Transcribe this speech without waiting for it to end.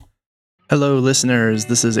Hello, listeners.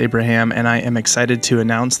 This is Abraham, and I am excited to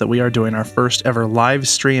announce that we are doing our first ever live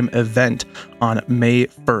stream event on May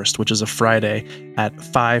 1st, which is a Friday at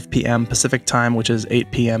 5 p.m. Pacific time, which is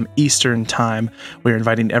 8 p.m. Eastern time. We're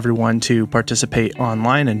inviting everyone to participate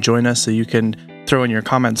online and join us so you can throw in your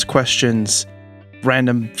comments, questions,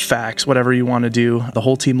 random facts, whatever you want to do. The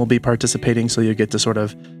whole team will be participating, so you'll get to sort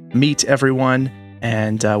of meet everyone,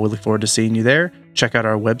 and we look forward to seeing you there. Check out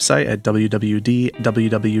our website at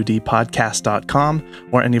www.wwdpodcast.com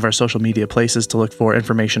or any of our social media places to look for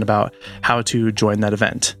information about how to join that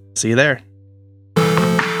event. See you there.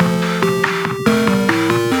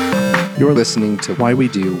 You're listening to Why We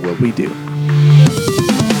Do What We Do.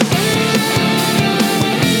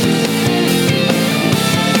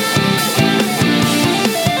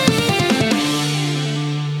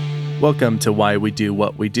 Welcome to Why We Do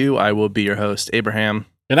What We Do. I will be your host, Abraham.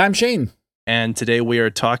 And I'm Shane. And today we are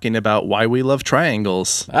talking about why we love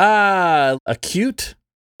triangles. Acute,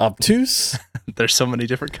 obtuse. There's so many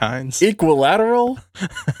different kinds. Equilateral.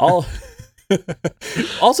 Also,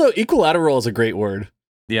 equilateral is a great word.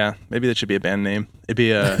 Yeah, maybe that should be a band name. It'd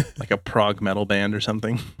be like a prog metal band or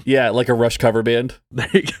something. Yeah, like a Rush cover band. There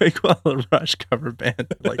you go. Well, a Rush cover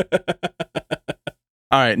band.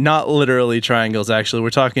 All right, not literally triangles, actually. We're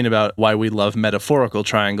talking about why we love metaphorical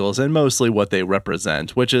triangles and mostly what they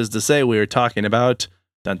represent, which is to say we are talking about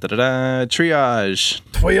triage.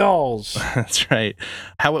 Triage. That's right.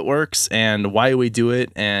 How it works and why we do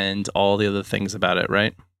it and all the other things about it,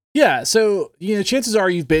 right? Yeah, so, chances are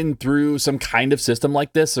you've been through some kind of system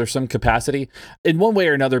like this or some capacity. In one way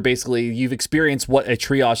or another, basically, you've experienced what a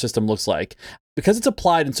triage system looks like. Because it's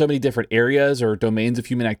applied in so many different areas or domains of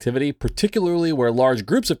human activity, particularly where large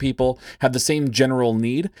groups of people have the same general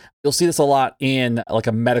need, you'll see this a lot in like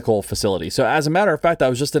a medical facility. So as a matter of fact, I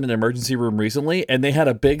was just in an emergency room recently and they had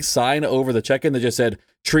a big sign over the check-in that just said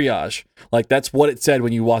triage. Like that's what it said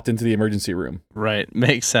when you walked into the emergency room. Right.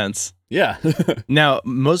 Makes sense. Yeah. Now,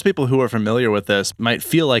 most people who are familiar with this might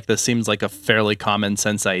feel like this seems like a fairly common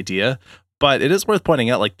sense idea, but it is worth pointing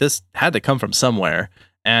out like this had to come from somewhere.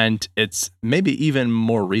 And it's maybe even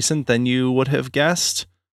more recent than you would have guessed,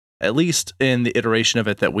 at least in the iteration of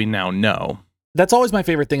it that we now know. That's always my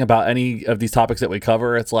favorite thing about any of these topics that we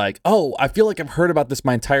cover. It's like, oh, I feel like I've heard about this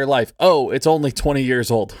my entire life. Oh, it's only 20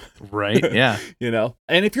 years old. Right, yeah.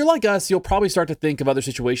 And if you're like us, you'll probably start to think of other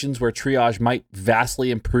situations where triage might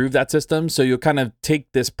vastly improve that system. So you'll kind of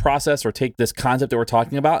take this process or take this concept that we're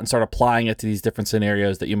talking about and start applying it to these different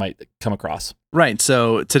scenarios that you might come across. Right.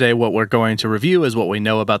 So today what we're going to review is what we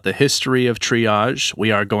know about the history of triage. We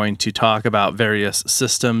are going to talk about various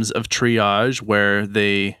systems of triage where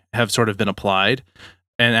they have sort of been applied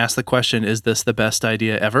and ask the question, is this the best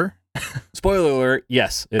idea ever? Spoiler alert,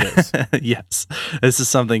 yes, it is. Yes. This is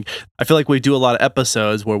something, I feel like we do a lot of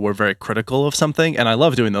episodes where we're very critical of something, and I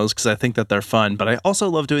love doing those because I think that they're fun, but I also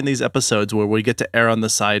love doing these episodes where we get to err on the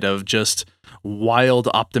side of just wild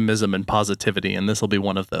optimism and positivity, and this will be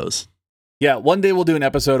one of those. Yeah, one day we'll do an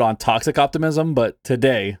episode on toxic optimism, but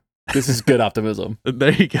today, this is good optimism.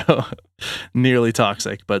 There you go. Nearly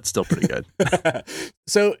toxic, but still pretty good.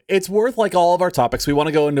 So it's worth, like all of our topics, we want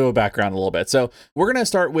to go into a background a little bit. So we're going to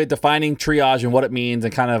start with defining triage and what it means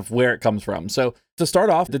and kind of where it comes from. So to start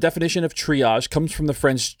off, the definition of triage comes from the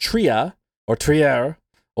French tria or trier,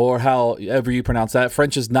 or however you pronounce that.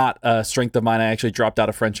 French is not a strength of mine. I actually dropped out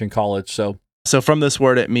of French in college, So from this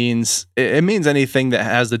word, it means anything that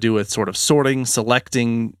has to do with sort of sorting,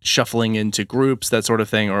 selecting, shuffling into groups, that sort of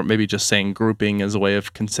thing, or maybe just saying grouping as a way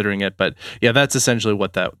of considering it. But yeah, that's essentially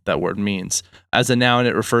what that word means. As a noun,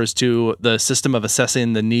 it refers to the system of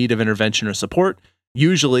assessing the need of intervention or support,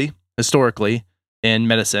 usually, historically, in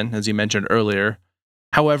medicine, as you mentioned earlier.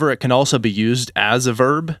 However, it can also be used as a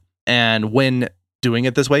verb. And when doing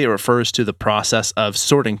it this way, it refers to the process of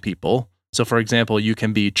sorting people. So, for example, you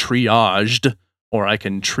can be triaged, or I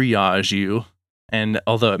can triage you. And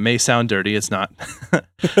although it may sound dirty, it's not.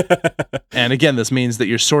 And again, this means that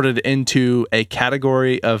you're sorted into a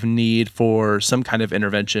category of need for some kind of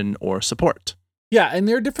intervention or support. Yeah, and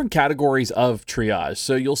there are different categories of triage.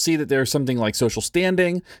 So you'll see that there's something like social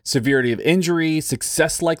standing, severity of injury,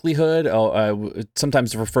 success likelihood,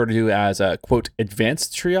 sometimes referred to as a, quote,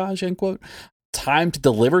 advanced triage, end quote, time to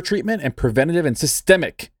deliver treatment, and preventative and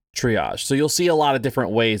systemic triage. So you'll see a lot of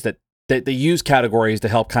different ways that they use categories to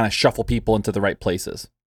help kind of shuffle people into the right places.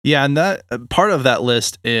 Yeah, and that part of that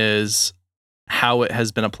list is how it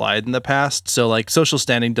has been applied in the past. So like social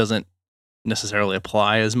standing doesn't necessarily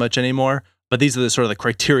apply as much anymore, but these are the sort of the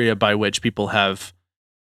criteria by which people have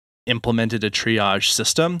implemented a triage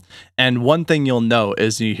system. And one thing you'll know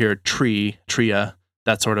is you hear tria,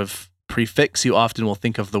 that sort of prefix, you often will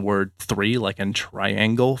think of the word 3, like in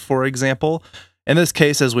triangle, for example. In this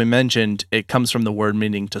case, as we mentioned, it comes from the word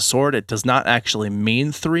meaning to sort. It does not actually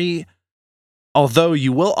mean 3, although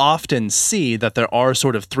you will often see that there are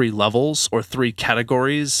sort of 3 levels or 3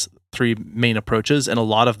 categories, 3 main approaches, and a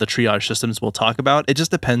lot of the triage systems we'll talk about. It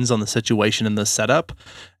just depends on the situation and the setup,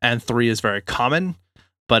 and 3 is very common,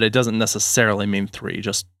 but it doesn't necessarily mean 3,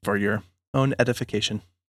 just for your own edification.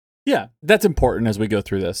 Yeah, that's important as we go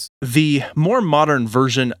through this. The more modern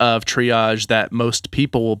version of triage that most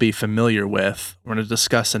people will be familiar with, we're going to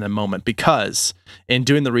discuss in a moment, because in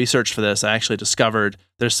doing the research for this, I actually discovered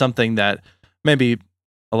there's something that maybe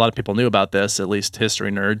a lot of people knew about this, at least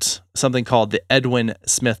history nerds, something called the Edwin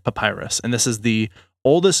Smith Papyrus. And this is the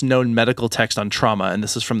oldest known medical text on trauma, and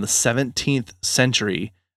this is from the 17th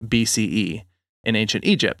century BCE in ancient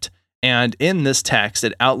Egypt. And in this text,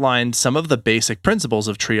 it outlined some of the basic principles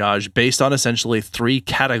of triage based on essentially 3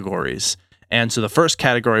 categories. And so the first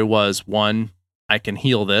category was 1, I can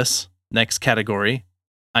heal this. Next category,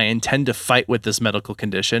 I intend to fight with this medical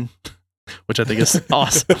condition, which I think is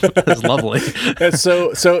awesome. It's lovely. That's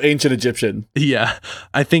so ancient Egyptian. Yeah.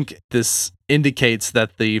 I think this indicates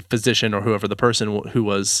that the physician or whoever the person who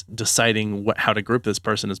was deciding how to group this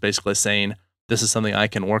person is basically saying, this is something I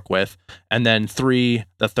can work with. And then 3,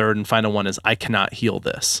 the third and final one is I cannot heal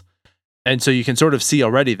this. And so you can sort of see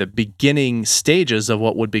already the beginning stages of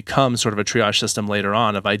what would become sort of a triage system later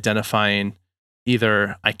on of identifying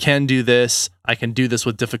either I can do this, I can do this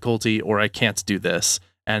with difficulty, or I can't do this.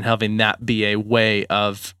 And having that be a way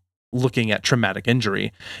of looking at traumatic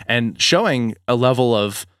injury and showing a level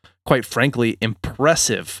of, quite frankly,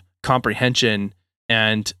 impressive comprehension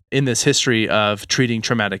and in this history of treating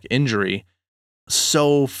traumatic injury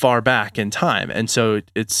so far back in time. And so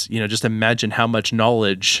it's, just imagine how much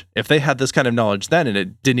knowledge, if they had this kind of knowledge then, and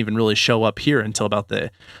it didn't even really show up here until about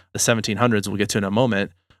the 1700s, we'll get to in a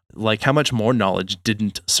moment, like how much more knowledge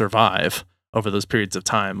didn't survive over those periods of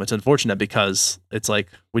time, which is unfortunate because it's like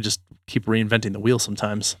we just keep reinventing the wheel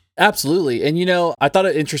sometimes. Absolutely. And, I thought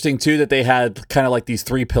it interesting too that they had kind of like these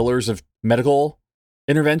 3 pillars of medical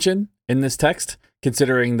intervention in this text,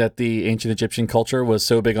 considering that the ancient Egyptian culture was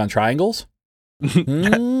so big on triangles.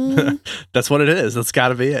 That's what it is. That's got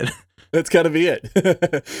to be it. That's got to be it.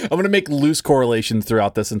 I'm going to make loose correlations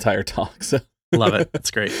throughout this entire talk. So. Love it. That's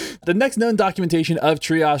great. The next known documentation of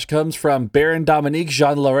triage comes from Baron Dominique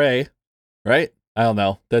Jean Larrey, right? I don't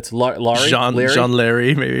know. That's Larry? Jean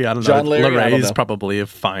Larrey, maybe. I don't Jean know. Larrey, Larrey is probably a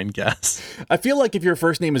fine guess. I feel like if your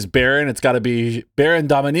first name is Baron, it's got to be Baron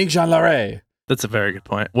Dominique Jean Larrey. That's a very good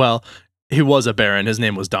point. Well, he was a baron. His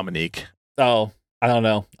name was Dominique. Oh, I don't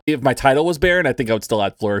know. If my title was Baron, I think I would still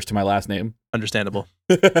add flourish to my last name. Understandable.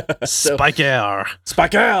 So,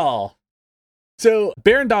 Spiker. So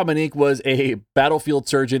Baron Dominique was a battlefield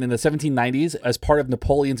surgeon in the 1790s as part of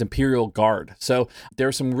Napoleon's Imperial Guard. So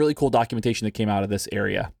there's some really cool documentation that came out of this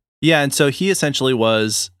area. Yeah, and so he essentially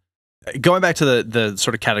was, going back to the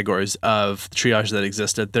sort of categories of triage that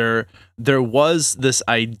existed, there was this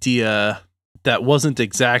idea that wasn't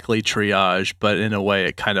exactly triage, but in a way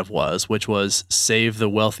it kind of was, which was save the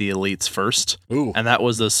wealthy elites first. Ooh. And that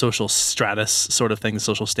was the social stratus sort of thing,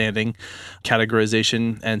 social standing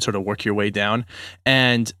categorization, and sort of work your way down.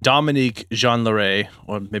 And Dominique Jean Larrey,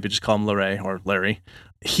 or maybe just call him Larrey or Larry,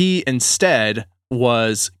 he instead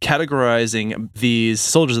was categorizing these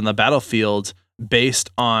soldiers in the battlefield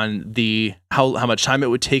based on the how much time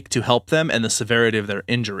it would take to help them and the severity of their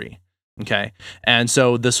injury. Okay. And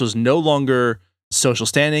so this was no longer social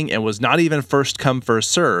standing. It was not even first come,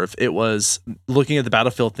 first serve. It was looking at the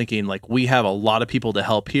battlefield thinking, like, we have a lot of people to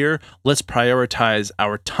help here. Let's prioritize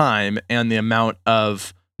our time and the amount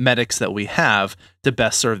of medics that we have to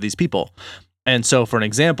best serve these people. And so for an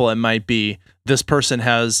example, it might be this person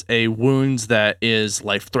has a wound that is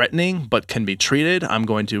life-threatening but can be treated. I'm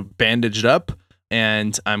going to bandage it up,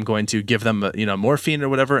 and I'm going to give them, morphine or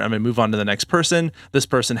whatever. I'm going to move on to the next person. This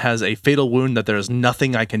person has a fatal wound that there's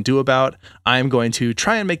nothing I can do about. I'm going to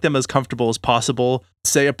try and make them as comfortable as possible,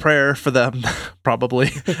 say a prayer for them,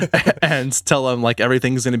 probably, and tell them, like,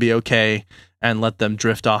 everything's going to be okay, and let them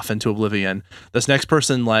drift off into oblivion. This next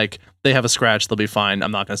person, like, they have a scratch, they'll be fine.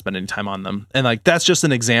 I'm not going to spend any time on them. And, like, that's just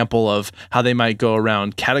an example of how they might go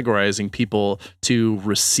around categorizing people to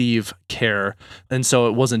receive care. And so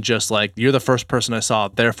it wasn't just like, you're the first person I saw,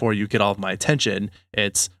 therefore you get all of my attention.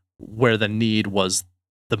 It's where the need was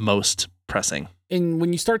the most pressing. And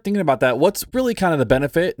when you start thinking about that, what's really kind of the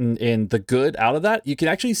benefit and the good out of that? You can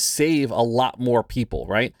actually save a lot more people,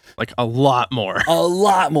 right? Like a lot more. A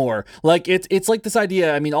lot more. Like it's like this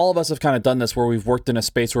idea. I mean, all of us have kind of done this where we've worked in a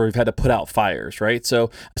space where we've had to put out fires, right?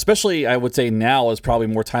 So especially I would say now is probably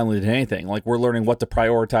more timely than anything. Like we're learning what to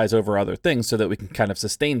prioritize over other things so that we can kind of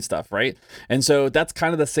sustain stuff, right? And so that's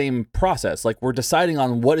kind of the same process. Like we're deciding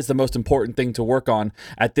on what is the most important thing to work on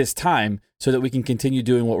at this time so that we can continue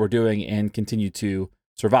doing what we're doing and continue to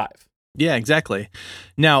survive. Yeah, exactly.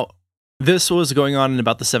 Now, this was going on in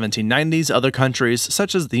about the 1790s. Other countries,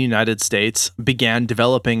 such as the United States, began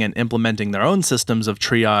developing and implementing their own systems of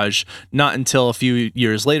triage not until a few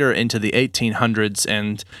years later into the 1800s,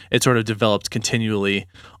 and it sort of developed continually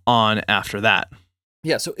on after that.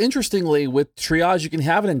 Yeah, so interestingly, with triage, you can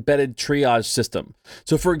have an embedded triage system.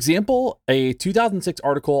 So for example, a 2006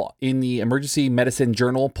 article in the Emergency Medicine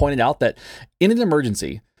Journal pointed out that in an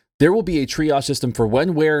emergency, there will be a triage system for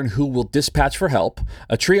when, where, and who will dispatch for help,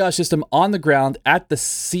 a triage system on the ground at the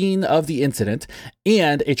scene of the incident,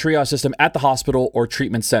 and a triage system at the hospital or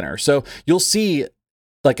treatment center. So you'll see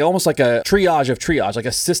like almost like a triage of triage, like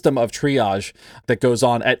a system of triage that goes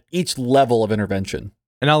on at each level of intervention.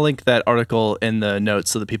 And I'll link that article in the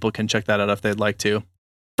notes so that people can check that out if they'd like to.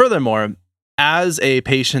 Furthermore, as a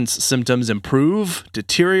patient's symptoms improve,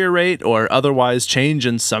 deteriorate, or otherwise change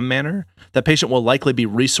in some manner, that patient will likely be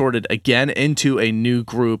resorted again into a new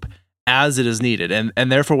group as it is needed.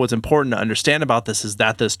 And therefore, what's important to understand about this is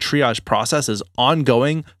that this triage process is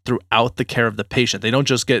ongoing throughout the care of the patient. They don't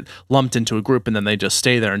just get lumped into a group and then they just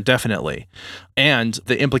stay there indefinitely. And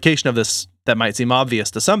the implication of this that might seem obvious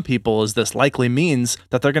to some people is this likely means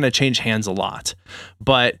that they're going to change hands a lot.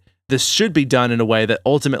 But this should be done in a way that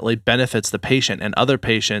ultimately benefits the patient and other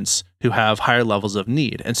patients who have higher levels of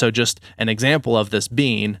need. And so just an example of this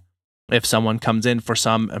being, if someone comes in for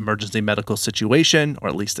some emergency medical situation, or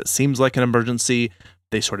at least it seems like an emergency,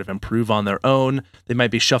 they sort of improve on their own. They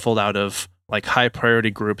might be shuffled out of like high priority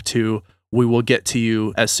group to, we will get to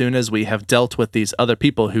you as soon as we have dealt with these other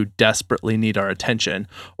people who desperately need our attention.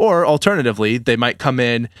 Or alternatively, they might come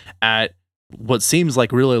in at what seems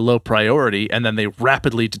like really low priority, and then they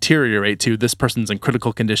rapidly deteriorate to this person's in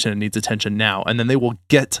critical condition and needs attention now. And then they will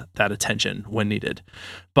get that attention when needed.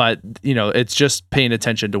 But, you know, it's just paying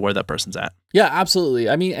attention to where that person's at. Yeah, absolutely.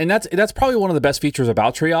 I mean, and that's probably one of the best features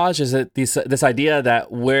about triage is that this idea that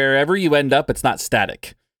wherever you end up, it's not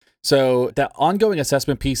static. So that ongoing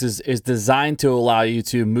assessment piece is designed to allow you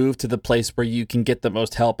to move to the place where you can get the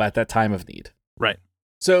most help at that time of need. Right.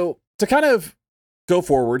 So to kind of go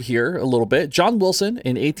forward here a little bit, John Wilson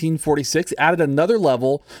in 1846 added another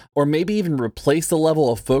level, or maybe even replaced the level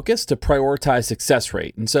of focus to prioritize success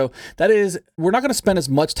rate. And so that is, we're not going to spend as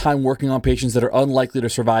much time working on patients that are unlikely to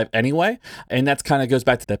survive anyway. And that's kind of goes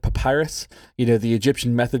back to the papyrus, you know, the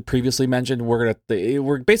Egyptian method previously mentioned.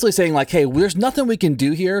 We're basically saying like, hey, there's nothing we can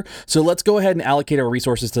do here. So let's go ahead and allocate our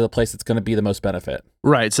resources to the place that's going to be the most benefit.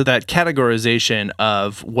 Right. So that categorization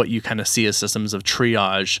of what you kind of see as systems of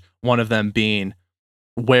triage, one of them being,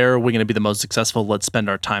 where are we going to be the most successful? Let's spend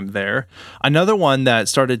our time there. Another one that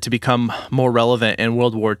started to become more relevant in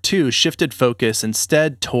World War II shifted focus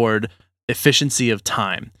instead toward efficiency of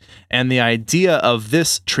time. And the idea of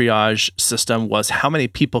this triage system was how many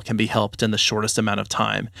people can be helped in the shortest amount of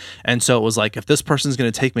time. And so it was like, if this person's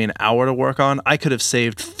going to take me an hour to work on, I could have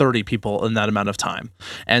saved 30 people in that amount of time.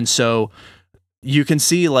 And so you can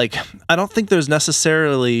see, like, I don't think there's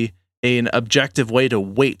necessarily an objective way to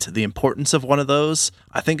weight the importance of one of those.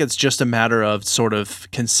 I think it's just a matter of sort of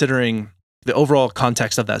considering the overall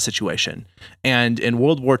context of that situation. And in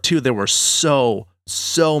World War II, there were so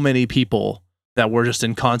many people that were just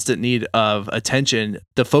in constant need of attention.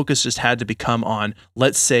 The focus just had to become on,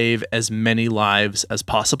 let's save as many lives as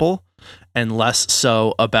possible, and less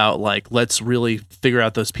so about like, let's really figure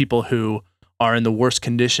out those people who are in the worst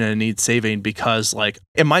condition and need saving, because like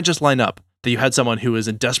it might just line up that you had someone who was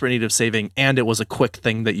in desperate need of saving and it was a quick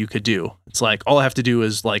thing that you could do. It's like, all I have to do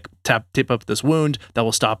is like tape up this wound that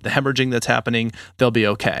will stop the hemorrhaging that's happening. They'll be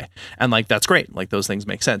okay. And like, that's great. Like those things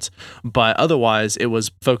make sense. But otherwise it was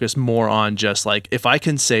focused more on just like, if I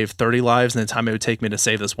can save 30 lives in the time it would take me to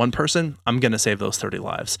save this one person, I'm going to save those 30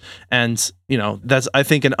 lives. And, you know, that's, I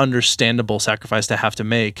think, an understandable sacrifice to have to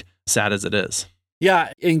make, sad as it is.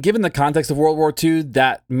 Yeah, and given the context of World War II,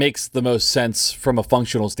 that makes the most sense from a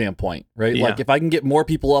functional standpoint, right? Yeah. Like if I can get more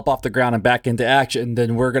people up off the ground and back into action,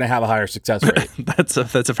 then we're going to have a higher success rate. That's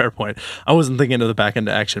a fair point. I wasn't thinking of the back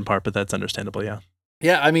into action part, but that's understandable, yeah.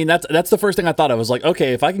 Yeah, I mean, that's the first thing I thought of. I was like,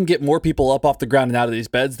 okay, if I can get more people up off the ground and out of these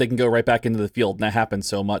beds, they can go right back into the field. And that happens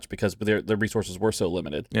so much because their resources were so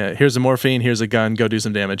limited. Yeah, here's a morphine, here's a gun, go do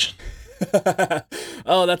some damage.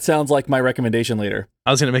 Oh, that sounds like my recommendation later.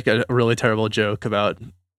 I was going to make a really terrible joke about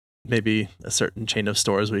maybe a certain chain of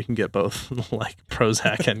stores where you can get both like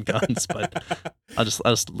Prozac and guns, but I'll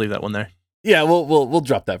just leave that one there. Yeah, we'll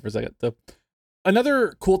drop that for a second. So,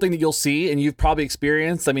 another cool thing that you'll see, and you've probably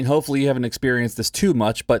experienced, I mean, hopefully you haven't experienced this too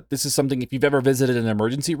much, but this is something, if you've ever visited an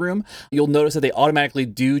emergency room, you'll notice that they automatically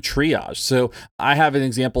do triage. So I have an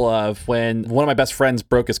example of when one of my best friends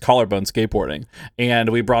broke his collarbone skateboarding, and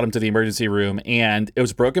we brought him to the emergency room, and it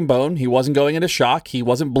was a broken bone. He wasn't going into shock. He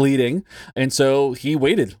wasn't bleeding. And so he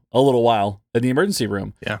waited a little while in the emergency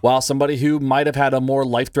room, while somebody who might have had a more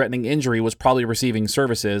life-threatening injury was probably receiving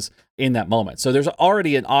services in that moment. So there's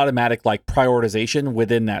already an automatic like prioritization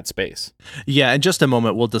within that space. Yeah, in just a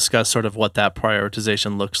moment, we'll discuss sort of what that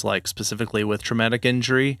prioritization looks like specifically with traumatic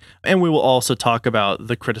injury. And we will also talk about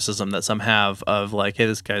the criticism that some have of like, hey,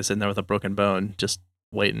 this guy's sitting there with a broken bone, just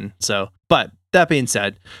waiting. So, but that being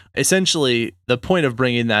said, essentially the point of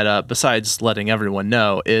bringing that up, besides letting everyone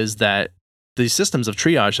know, is that these systems of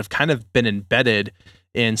triage have kind of been embedded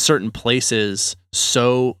in certain places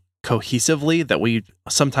so cohesively that we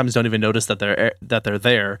sometimes don't even notice that they're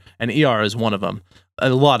there, and ER is one of them. A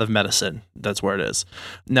lot of medicine, that's where it is.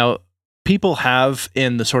 Now, people have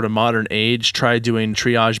in the sort of modern age tried doing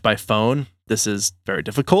triage by phone. This is very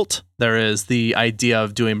difficult. There is the idea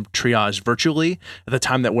of doing triage virtually. At the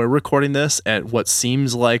time that we're recording this, at what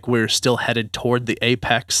seems like we're still headed toward the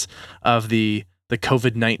apex of the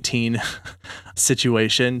COVID-19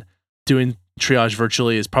 situation, doing triage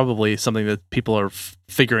virtually is probably something that people are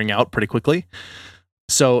figuring out pretty quickly.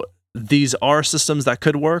 So these are systems that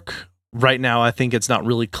could work. Right now, I think it's not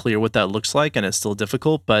really clear what that looks like, and it's still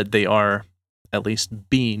difficult, but they are at least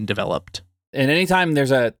being developed. And anytime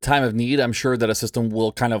there's a time of need, I'm sure that a system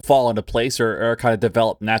will kind of fall into place or kind of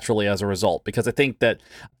develop naturally as a result. Because I think that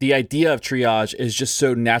the idea of triage is just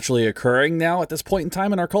so naturally occurring now at this point in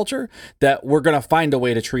time in our culture that we're going to find a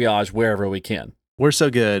way to triage wherever we can. We're so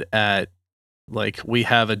good at, like, we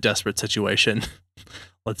have a desperate situation.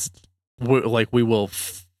 We will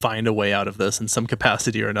find a way out of this in some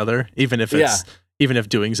capacity or another, even if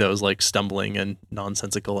doing so is like stumbling and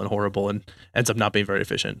nonsensical and horrible and ends up not being very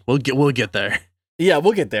efficient. We'll get there. Yeah,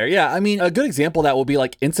 we'll get there. Yeah, I mean, a good example of that will be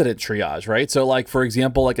like incident triage, right? So like, for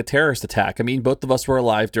example, like a terrorist attack. I mean, both of us were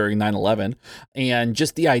alive during 9/11, and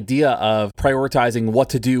just the idea of prioritizing what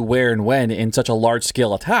to do, where, and when in such a large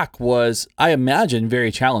scale attack was, I imagine,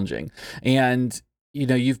 very challenging. And you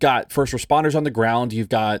know, you've got first responders on the ground, you've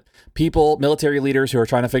got people, military leaders who are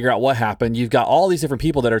trying to figure out what happened, you've got all these different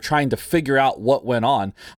people that are trying to figure out what went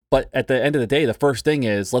on. But at the end of the day, the first thing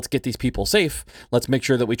is, let's get these people safe. Let's make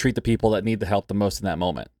sure that we treat the people that need the help the most in that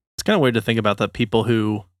moment. It's kind of weird to think about that people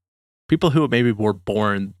who maybe were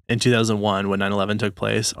born in 2001 when 9/11 took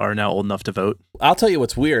place are now old enough to vote. I'll tell you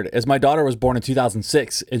what's weird is my daughter was born in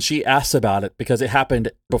 2006 and she asked about it because it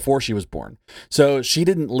happened before she was born. So she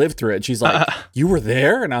didn't live through it. And she's like, you were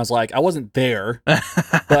there? And I was like, I wasn't there.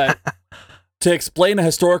 But to explain a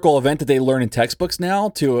historical event that they learn in textbooks now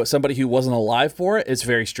to somebody who wasn't alive for it is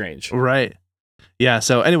very strange. Right. Yeah.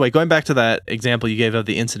 So anyway, going back to that example you gave of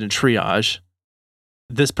the incident triage,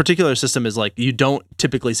 this particular system is like, you don't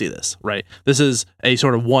typically see this, right? This is a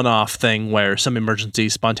sort of one-off thing where some emergency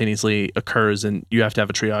spontaneously occurs and you have to have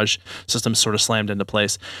a triage system sort of slammed into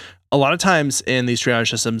place. A lot of times in these triage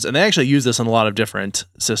systems, and they actually use this in a lot of different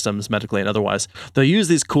systems, medically and otherwise, they'll use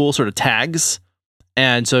these cool sort of tags.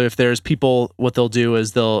 And so if there's people, what they'll do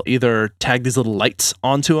is they'll either tag these little lights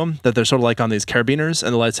onto them that they're sort of like on these carabiners,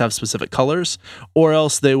 and the lights have specific colors, or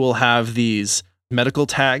else they will have these medical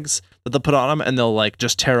tags that they'll put on them, and they'll like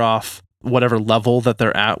just tear off whatever level that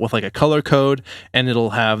they're at with like a color code, and they'll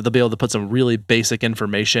be able to put some really basic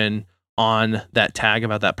information on that tag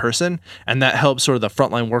about that person, and that helps sort of the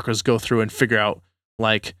frontline workers go through and figure out,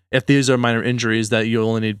 like, if these are minor injuries that you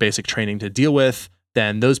only need basic training to deal with,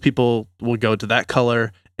 then those people will go to that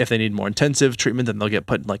color. If they need more intensive treatment, then they'll get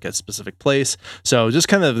put in like a specific place. So just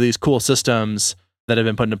kind of these cool systems that have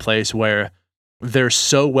been put into place where they're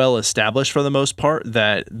so well established for the most part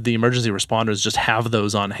that the emergency responders just have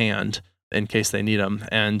those on hand in case they need them.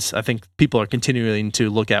 And I think people are continuing to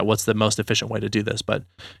look at what's the most efficient way to do this, but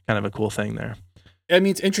kind of a cool thing there. I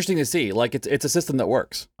mean, it's interesting to see. Like, it's a system that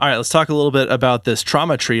works. All right, let's talk a little bit about this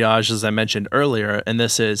trauma triage, as I mentioned earlier. And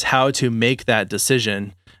this is how to make that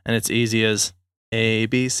decision. And it's easy as A,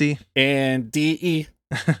 B, C. And D, E.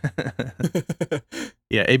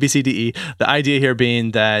 Yeah, A, B, C, D, E. The idea here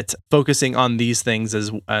being that focusing on these things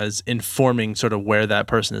as informing sort of where that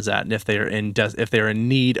person is at and if they are in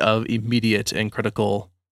need of immediate and critical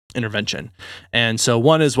intervention. And so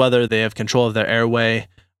one is whether they have control of their airway,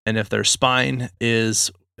 and if their spine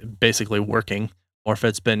is basically working, or if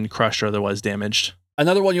it's been crushed or otherwise damaged.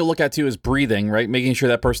 Another one you'll look at too is breathing, right? Making sure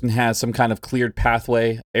that person has some kind of cleared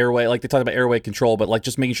pathway, airway. Like they talk about airway control, but like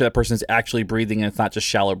just making sure that person is actually breathing and it's not just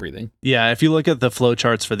shallow breathing. Yeah, if you look at the flow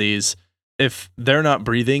charts for these, if they're not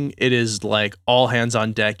breathing, it is like all hands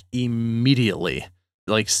on deck immediately.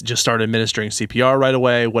 Like just start administering CPR right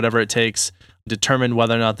away, whatever it takes, determine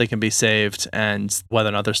whether or not they can be saved and whether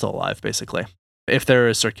or not they're still alive, basically. If there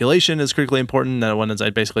is circulation is critically important. That one, as I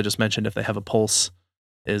basically just mentioned, if they have a pulse,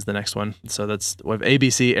 is the next one. So that's we have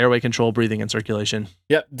ABC, airway control, breathing, and circulation.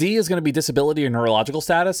 Yep. D is going to be disability or neurological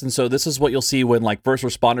status. And so this is what you'll see when like first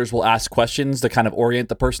responders will ask questions to kind of orient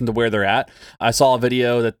the person to where they're at. I saw a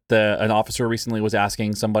video that an officer recently was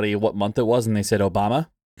asking somebody what month it was, and they said Obama.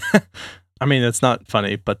 I mean, it's not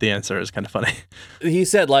funny, but the answer is kind of funny. He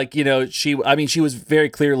said, like, you know, she was very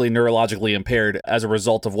clearly neurologically impaired as a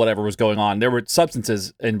result of whatever was going on. There were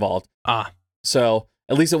substances involved. So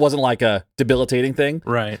at least it wasn't like a debilitating thing.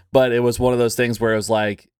 Right. But it was one of those things where it was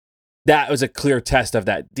like, that was a clear test of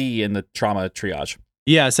that D in the trauma triage.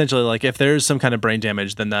 Yeah, essentially, like if there's some kind of brain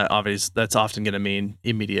damage, then that's often going to mean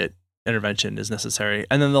immediate intervention is necessary.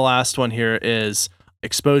 And then the last one here is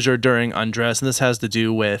exposure during undress. And this has to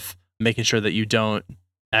do with making sure that you don't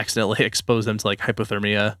accidentally expose them to like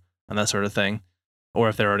hypothermia and that sort of thing. Or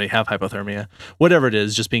if they already have hypothermia, whatever it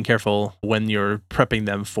is, just being careful when you're prepping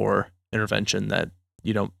them for intervention that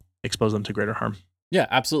you don't expose them to greater harm. Yeah,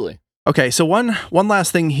 absolutely. Okay, so one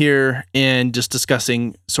last thing here in just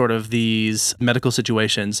discussing sort of these medical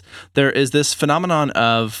situations. There is this phenomenon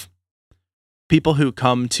of people who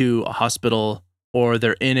come to a hospital or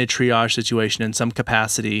they're in a triage situation in some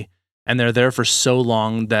capacity, and they're there for so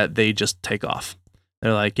long that they just take off.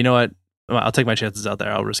 They're like, you know what? I'll take my chances out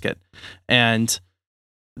there. I'll risk it. And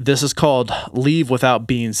this is called leave without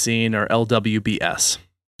being seen, or LWBS.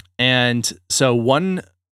 And so one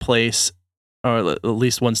place, or at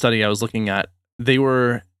least one study I was looking at, they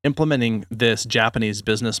were implementing this Japanese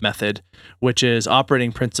business method, which is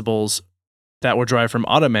operating principles that were derived from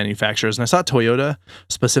auto manufacturers. And I saw Toyota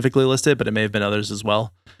specifically listed, but it may have been others as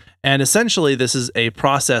well. And essentially, this is a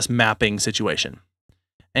process mapping situation.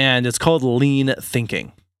 And it's called lean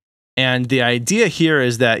thinking. And the idea here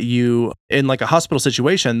is that you, in like a hospital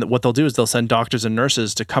situation, what they'll do is they'll send doctors and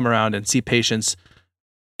nurses to come around and see patients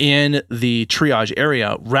in the triage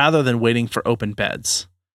area rather than waiting for open beds.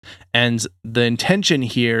 And the intention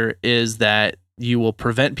here is that you will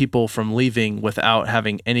prevent people from leaving without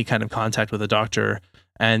having any kind of contact with a doctor,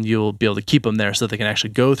 and you'll be able to keep them there so they can actually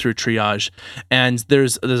go through triage. And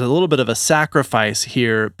there's a little bit of a sacrifice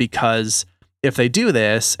here, because if they do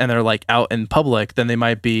this and they're like out in public, then they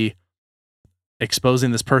might be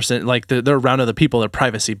exposing this person, like they're around other people, their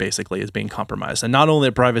privacy basically is being compromised. And not only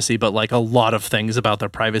their privacy, but like a lot of things about their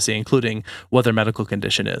privacy, including what their medical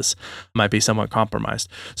condition is, might be somewhat compromised.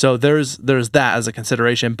 So there's that as a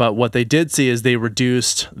consideration. But what they did see is they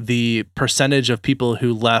reduced the percentage of people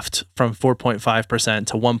who left from 4.5%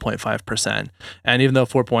 to 1.5%. And even though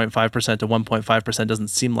 4.5% to 1.5% doesn't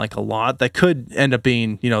seem like a lot, that could end up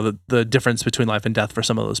being, you know, the difference between life and death for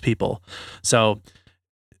some of those people. So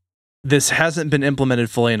this hasn't been implemented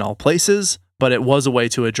fully in all places, but it was a way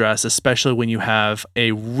to address, especially when you have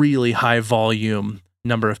a really high volume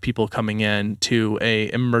number of people coming in to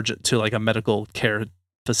like a medical care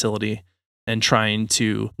facility and trying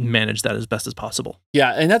to manage that as best as possible.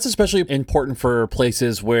 Yeah, and that's especially important for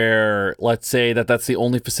places where, let's say that that's the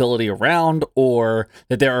only facility around, or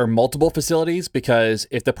that there are multiple facilities, because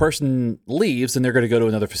if the person leaves, then they're going to go to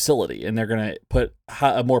another facility and they're going to put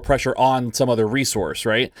more pressure on some other resource,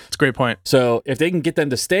 right? It's a great point. So if they can get them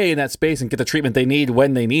to stay in that space and get the treatment they need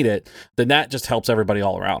when they need it, then that just helps everybody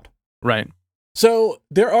all around. Right. So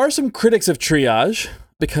there are some critics of triage,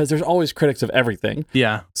 because there's always critics of everything.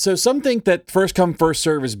 Yeah. So some think that first come, first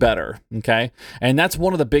serve is better, okay? And that's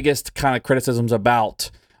one of the biggest kind of criticisms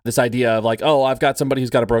about this idea of like, oh, I've got somebody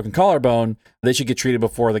who's got a broken collarbone, they should get treated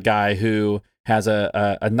before the guy who has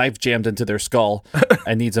a knife jammed into their skull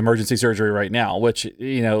and needs emergency surgery right now, which,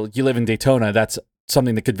 you know, you live in Daytona, that's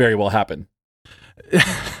something that could very well happen.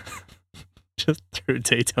 Just threw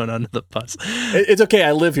Daytona under the bus. It's okay.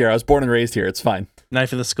 I live here. I was born and raised here. It's fine.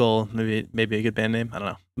 Knife in the Skull, maybe a good band name. I don't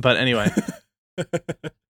know. But anyway.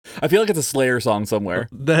 I feel like it's a Slayer song somewhere.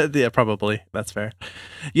 Yeah, probably. That's fair.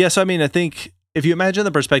 Yeah, so I mean, I think if you imagine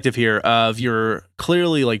the perspective here of you're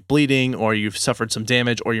clearly like bleeding, or you've suffered some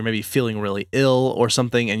damage, or you're maybe feeling really ill or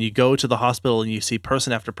something, and you go to the hospital and you see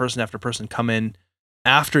person after person after person come in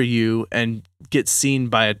after you and get seen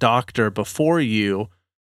by a doctor before you,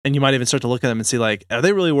 And you might even start to look at them and see, like, are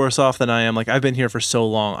they really worse off than I am? Like, I've been here for so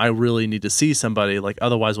long. I really need to see somebody. Like,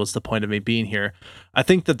 otherwise, what's the point of me being here? I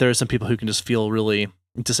think that there are some people who can just feel really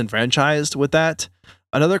disenfranchised with that.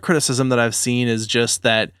 Another criticism that I've seen is just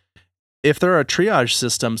that if there are triage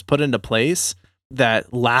systems put into place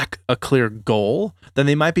that lack a clear goal, then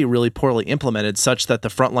they might be really poorly implemented such that the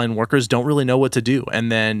frontline workers don't really know what to do.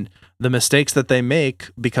 And then the mistakes that they make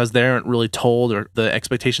because they aren't really told or the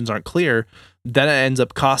expectations aren't clear, then it ends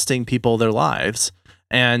up costing people their lives.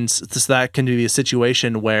 And so that can be a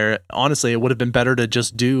situation where, honestly, it would have been better to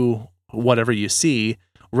just do whatever you see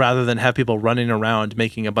rather than have people running around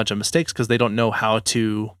making a bunch of mistakes because they don't know how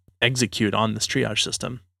to execute on this triage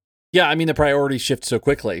system. Yeah, I mean, the priorities shift so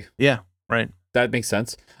quickly. Yeah, right. That makes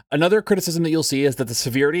sense. Another criticism that you'll see is that the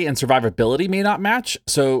severity and survivability may not match.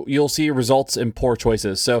 So you'll see results in poor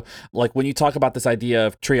choices. So like when you talk about this idea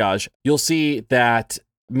of triage, you'll see that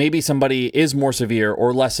maybe somebody is more severe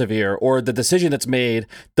or less severe, or the decision that's made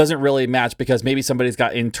doesn't really match because maybe somebody's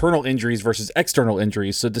got internal injuries versus external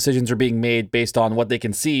injuries. So decisions are being made based on what they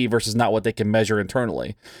can see versus not what they can measure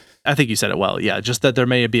internally. I think you said it well. Yeah, just that there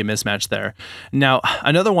may be a mismatch there. Now,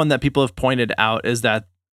 another one that people have pointed out is that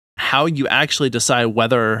how you actually decide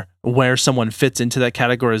where someone fits into that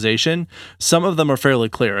categorization, some of them are fairly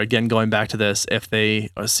clear. Again, going back to this, if they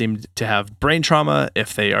seem to have brain trauma,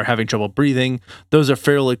 if they are having trouble breathing, those are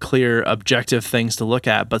fairly clear, objective things to look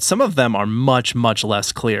at. But some of them are much, much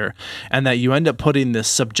less clear. And that you end up putting this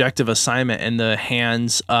subjective assignment in the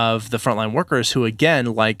hands of the frontline workers who,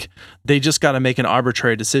 again, like they just got to make an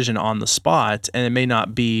arbitrary decision on the spot, and it may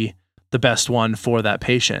not be the best one for that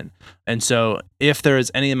patient. And so if there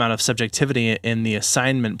is any amount of subjectivity in the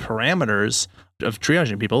assignment parameters of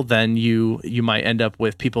triaging people, then you might end up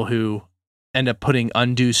with people who end up putting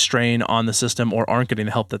undue strain on the system or aren't getting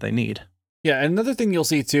the help that they need. Yeah, another thing you'll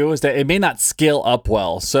see too is that it may not scale up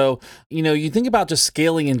well. So, you think about just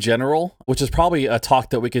scaling in general, which is probably a talk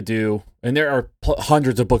that we could do, and there are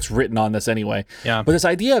hundreds of books written on this anyway. Yeah. But this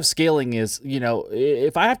idea of scaling is,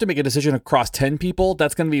 if I have to make a decision across 10 people,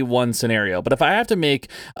 that's going to be one scenario. But if I have to make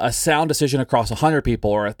a sound decision across 100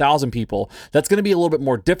 people or 1,000 people, that's going to be a little bit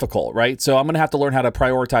more difficult, right? So I'm going to have to learn how to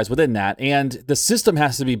prioritize within that. And the system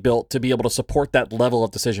has to be built to be able to support that level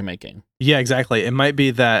of decision making. Yeah, exactly. It might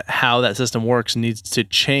be that how that system works needs to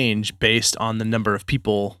change based on the number of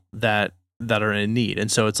people that are in need.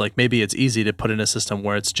 And so it's like maybe it's easy to put in a system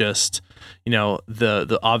where it's just,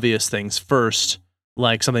 the obvious things first,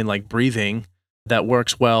 like something like breathing that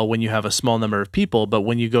works well when you have a small number of people. But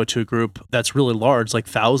when you go to a group that's really large, like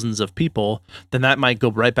thousands of people, then that might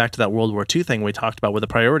go right back to that World War II thing we talked about, where the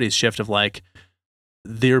priorities shift of like,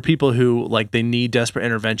 there are people who like they need desperate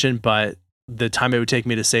intervention, but the time it would take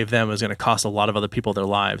me to save them is going to cost a lot of other people their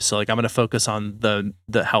lives. So like I'm going to focus on the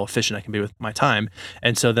how efficient I can be with my time.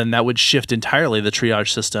 And so then that would shift entirely the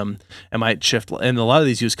triage system. It might shift, and a lot of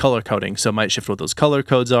these use color coding, so it might shift what those color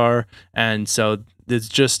codes are. And so it's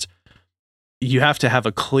just, you have to have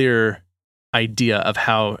a clear idea of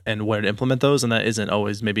how and where to implement those, and that isn't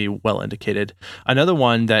always maybe well indicated. Another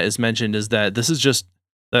one that is mentioned is that this is just,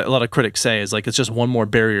 a lot of critics say is like it's just one more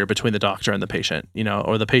barrier between the doctor and the patient,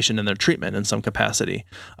 or the patient and their treatment in some capacity.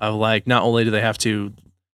 Of like, not only do they have to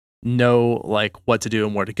know like what to do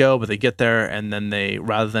and where to go, but they get there and then they,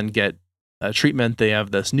 rather than get a treatment, they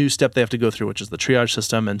have this new step they have to go through, which is the triage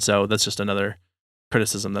system. And so that's just another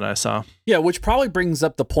criticism that I saw. Yeah, which probably brings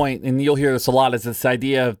up the point, and you'll hear this a lot, is this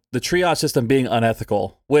idea of the triage system being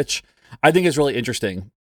unethical, which I think is really interesting.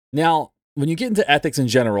 Now, when you get into ethics in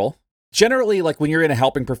generally, like when you're in a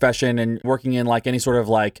helping profession and working in like any sort of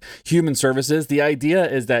like human services, the idea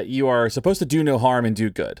is that you are supposed to do no harm and do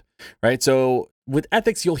good, right? So with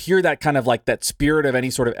ethics, you'll hear that kind of like that spirit of any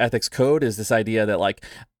sort of ethics code is this idea that like,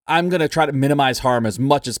 I'm going to try to minimize harm as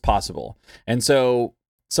much as possible. And so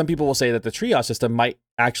some people will say that the triage system might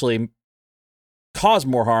actually cause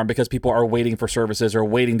more harm because people are waiting for services or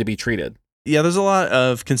waiting to be treated. Yeah, there's a lot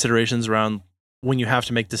of considerations around when you have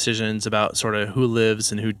to make decisions about sort of who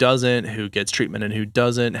lives and who doesn't, who gets treatment and who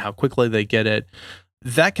doesn't, how quickly they get it.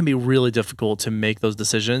 That can be really difficult to make those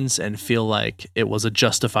decisions and feel like it was a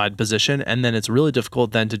justified position. And then it's really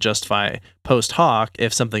difficult then to justify post hoc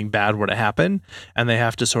if something bad were to happen. And they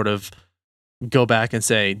have to sort of go back and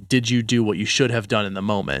say, did you do what you should have done in the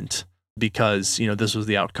moment? Because, this was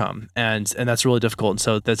the outcome. And that's really difficult. And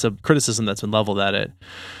so that's a criticism that's been leveled at it.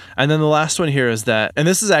 And then the last one here is that, and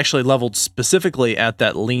this is actually leveled specifically at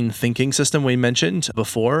that lean thinking system we mentioned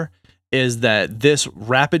before, is that this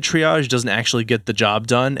rapid triage doesn't actually get the job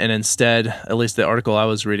done. And instead, at least the article I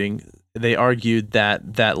was reading, they argued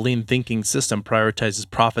that that lean thinking system prioritizes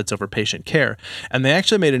profits over patient care. And they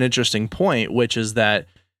actually made an interesting point, which is that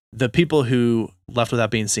the people who left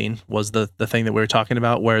without being seen was the thing that we were talking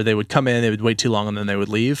about, where they would come in, they would wait too long, and then they would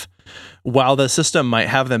leave. While the system might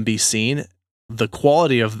have them be seen, the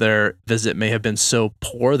quality of their visit may have been so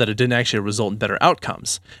poor that it didn't actually result in better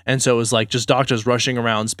outcomes. And so it was like just doctors rushing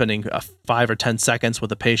around, spending 5 or 10 seconds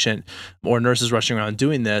with a patient, or nurses rushing around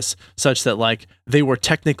doing this, such that like they were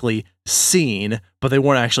technically seen, but they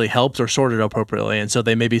weren't actually helped or sorted appropriately. And so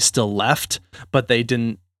they maybe still left, but they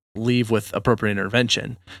didn't leave with appropriate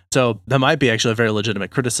intervention. So that might be actually a very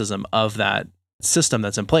legitimate criticism of that system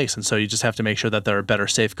that's in place. And so you just have to make sure that there are better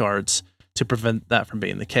safeguards to prevent that from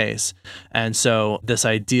being the case. And so this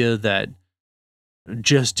idea that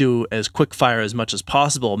just do as quick fire as much as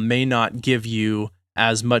possible may not give you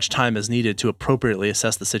as much time as needed to appropriately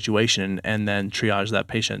assess the situation and then triage that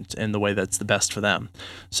patient in the way that's the best for them.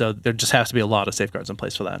 So there just has to be a lot of safeguards in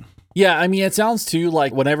place for that. Yeah, I mean, it sounds too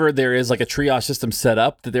like whenever there is like a triage system set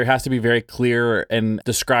up, that there has to be very clear and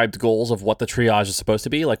described goals of what the triage is supposed to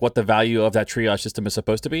be, like what the value of that triage system is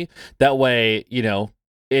supposed to be. That way,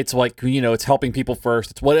 it's like, it's helping people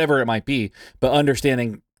first, it's whatever it might be, but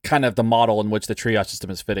understanding kind of the model in which the triage system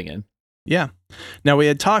is fitting in. Yeah. Now, we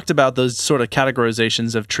had talked about those sort of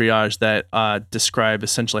categorizations of triage that describe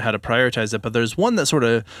essentially how to prioritize it, but there's one that sort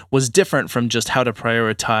of was different from just how to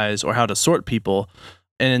prioritize or how to sort people,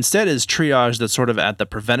 and instead is triage that's sort of at the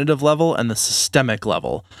preventative level and the systemic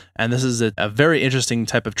level. And this is a very interesting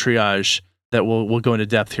type of triage that we'll go into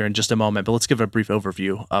depth here in just a moment, but let's give a brief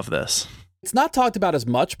overview of this. It's not talked about as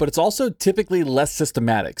much, but it's also typically less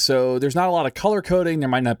systematic. So there's not a lot of color coding. There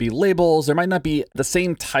might not be labels. There might not be the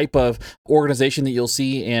same type of organization that you'll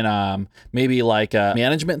see in maybe like a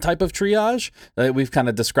management type of triage that we've kind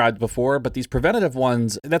of described before. But these preventative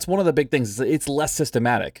ones, that's one of the big things. It's less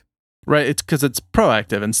systematic. Right, it's because it's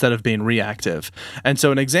proactive instead of being reactive. And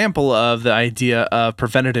so an example of the idea of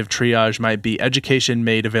preventative triage might be education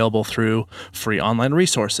made available through free online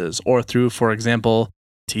resources or through, for example,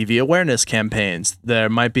 TV awareness campaigns. There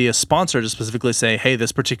might be a sponsor to specifically say, hey,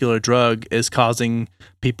 this particular drug is causing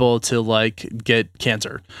people to like get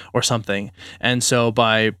cancer or something. And so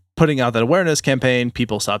by putting out that awareness campaign,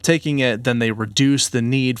 people stop taking it, then they reduce the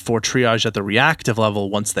need for triage at the reactive level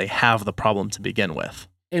once they have the problem to begin with.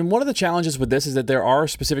 And one of the challenges with this is that there are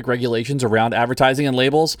specific regulations around advertising and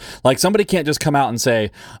labels. Like somebody can't just come out and say,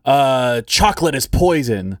 chocolate is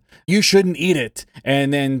poison, you shouldn't eat it.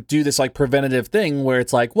 And then do this like preventative thing where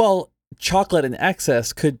it's like, well, chocolate in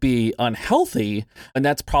excess could be unhealthy. And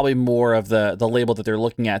that's probably more of the label that they're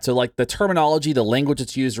looking at. So like the terminology, the language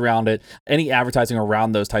that's used around it, any advertising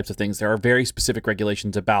around those types of things, there are very specific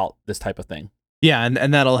regulations about this type of thing. Yeah,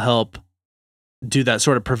 and that'll help do that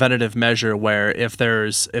sort of preventative measure where if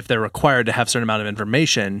they're required to have a certain amount of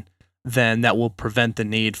information, then that will prevent the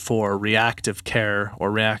need for reactive care or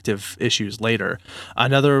reactive issues later.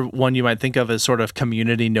 Another one you might think of is sort of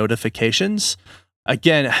community notifications.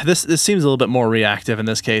 Again, this seems a little bit more reactive in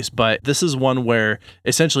this case, but this is one where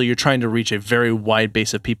essentially you're trying to reach a very wide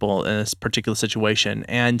base of people in this particular situation.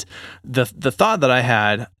 And the thought that I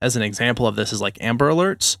had as an example of this is like Amber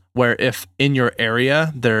Alerts, where if in your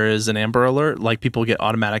area there is an Amber Alert, like people get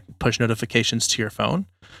automatic push notifications to your phone.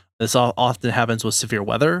 This often happens with severe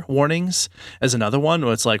weather warnings as another one,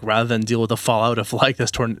 where it's like rather than deal with the fallout of like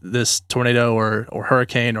this tornado or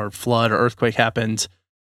hurricane or flood or earthquake happened,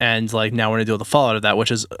 and like now we're gonna deal with the fallout of that,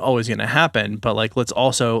 which is always gonna happen. But like let's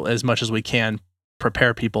also, as much as we can,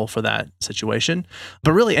 prepare people for that situation.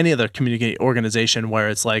 But really any other community organization where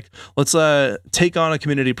it's like, let's take on a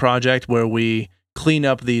community project where we clean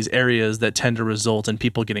up these areas that tend to result in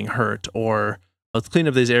people getting hurt, or let's clean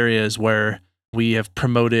up these areas where we have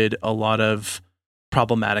promoted a lot of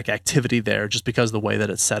problematic activity there just because of the way that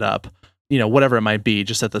it's set up, whatever it might be,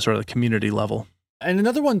 just at the sort of the community level. And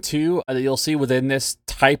another one too that you'll see within this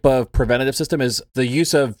type of preventative system is the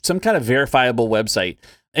use of some kind of verifiable website.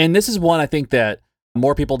 And this is one I think that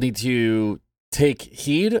more people need to take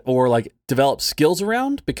heed or like develop skills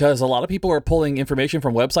around, because a lot of people are pulling information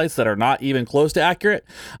from websites that are not even close to accurate.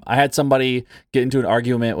 I had somebody get into an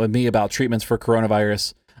argument with me about treatments for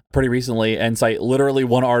coronavirus pretty recently and cite literally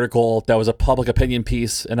one article that was a public opinion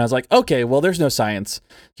piece. And I was like, okay, well, there's no science.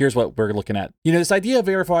 Here's what we're looking at. This idea of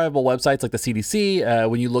verifiable websites like the CDC,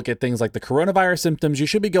 when you look at things like the coronavirus symptoms, you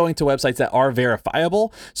should be going to websites that are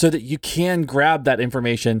verifiable so that you can grab that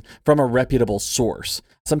information from a reputable source.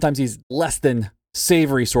 Sometimes these less than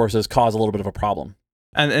savory sources cause a little bit of a problem.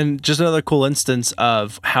 And just another cool instance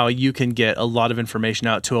of how you can get a lot of information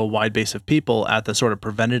out to a wide base of people at the sort of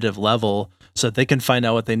preventative level so that they can find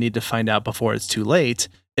out what they need to find out before it's too late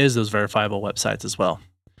is those verifiable websites as well.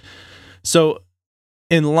 So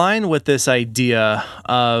in line with this idea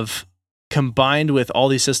of combined with all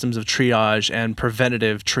these systems of triage and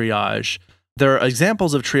preventative triage, there are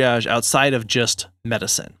examples of triage outside of just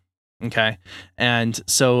medicine. Okay. And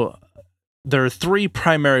so there are three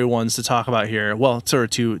primary ones to talk about here. Well, sort of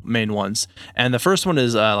two main ones. And the first one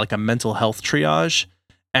is like a mental health triage.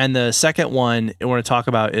 And the second one I want to talk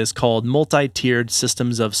about is called multi-tiered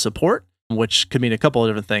systems of support, which could mean a couple of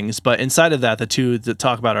different things. But inside of that, the two that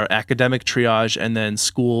talk about are academic triage and then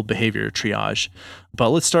school behavior triage. But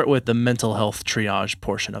let's start with the mental health triage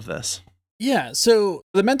portion of this. Yeah, so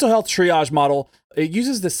the mental health triage model, it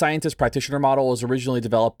uses the scientist practitioner model. It was originally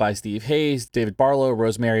developed by Steve Hayes, David Barlow,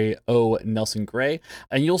 Rosemary O. Nelson Gray.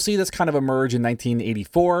 And you'll see this kind of emerge in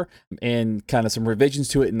 1984 and kind of some revisions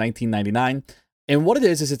to it in 1999. And what it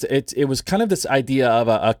is it was kind of this idea of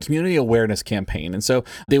a community awareness campaign. And so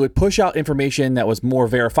they would push out information that was more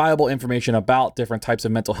verifiable information about different types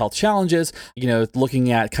of mental health challenges,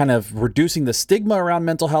 looking at kind of reducing the stigma around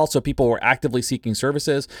mental health so people were actively seeking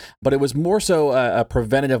services. But it was more so a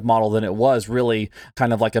preventative model than it was really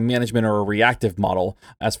kind of like a management or a reactive model,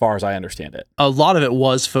 as far as I understand it. A lot of it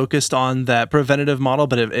was focused on that preventative model,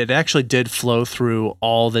 but it actually did flow through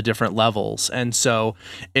all the different levels. And so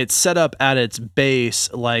it's set up at its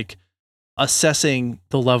base, like assessing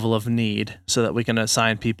the level of need so that we can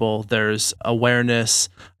assign people. There's awareness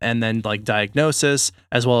and then like diagnosis,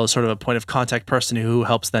 as well as sort of a point of contact person who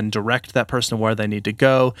helps then direct that person where they need to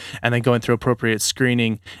go, and then going through appropriate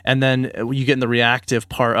screening. And then you get in the reactive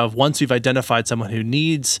part of once you've identified someone who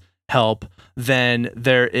needs help, then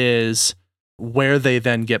there is where they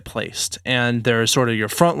then get placed. And there's sort of your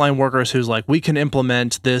frontline workers who's like, we can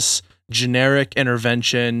implement this generic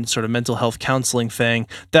intervention, sort of mental health counseling thing,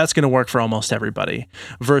 that's going to work for almost everybody.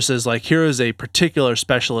 Versus like, here is a particular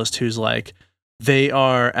specialist who's like, they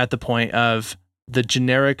are at the point of the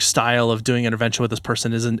generic style of doing intervention with this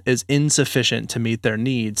person is insufficient to meet their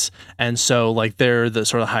needs. And so like they're the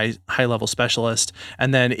sort of high level specialist.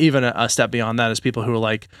 And then even a step beyond that is people who are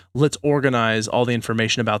like, let's organize all the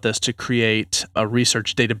information about this to create a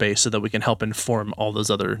research database so that we can help inform all those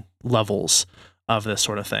other levels of this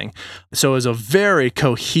sort of thing. So it was a very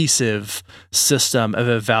cohesive system of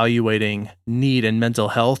evaluating need and mental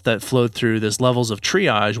health that flowed through these levels of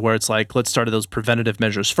triage, where it's like, let's start at those preventative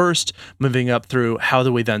measures first, moving up through how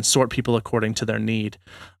do we then sort people according to their need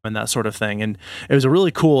and that sort of thing. And it was a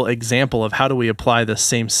really cool example of how do we apply the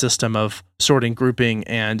same system of sorting, grouping,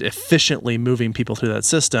 and efficiently moving people through that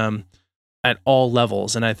system at all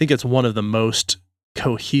levels. And I think it's one of the most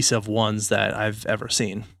cohesive ones that I've ever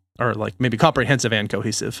seen. Or like maybe comprehensive and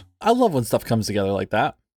cohesive. I love when stuff comes together like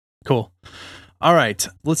that. Cool. All right,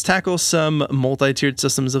 let's tackle some multi-tiered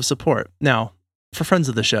systems of support. Now, for friends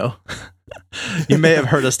of the show, you may have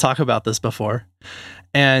heard us talk about this before.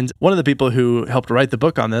 And one of the people who helped write the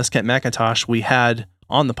book on this, Kent McIntosh, we had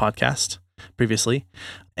on the podcast previously.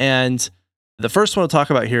 And the first one to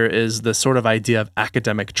talk about here is the sort of idea of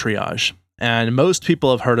academic triage. And most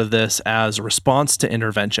people have heard of this as response to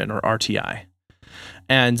intervention, or RTI.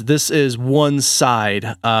 And this is one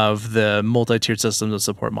side of the multi-tiered systems of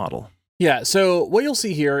support model. Yeah, so what you'll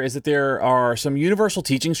see here is that there are some universal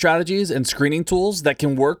teaching strategies and screening tools that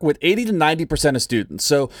can work with 80 to 90% of students.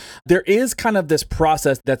 So there is kind of this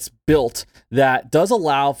process that's built that does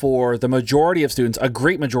allow for the majority of students, a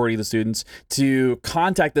great majority of the students, to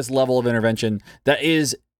contact this level of intervention that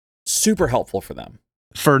is super helpful for them.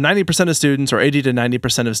 For 90% of students, or 80 to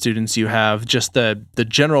 90% of students, you have just the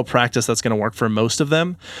general practice that's going to work for most of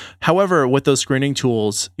them. However, with those screening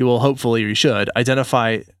tools, you will hopefully, or you should,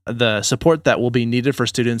 identify the support that will be needed for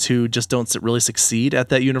students who just don't really succeed at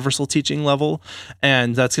that universal teaching level.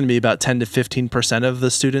 And that's going to be about 10 to 15% of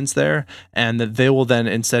the students there. And that they will then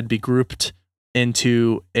instead be grouped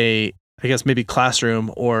into I guess maybe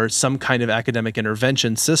classroom or some kind of academic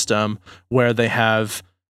intervention system where they have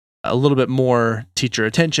a little bit more teacher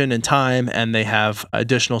attention and time, and they have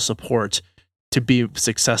additional support to be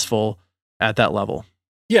successful at that level.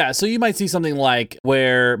 Yeah, so you might see something like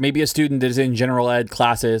where maybe a student is in general ed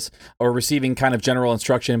classes or receiving kind of general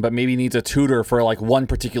instruction, but maybe needs a tutor for like one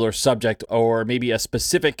particular subject or maybe a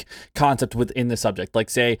specific concept within the subject.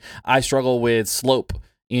 Like say, I struggle with slope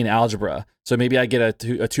in algebra, so maybe I get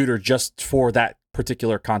a tutor just for that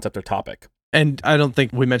particular concept or topic. And I don't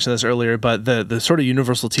think we mentioned this earlier, but the sort of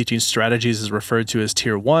universal teaching strategies is referred to as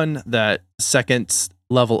tier 1. That second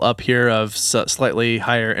level up here of slightly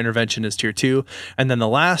higher intervention is tier 2. And then the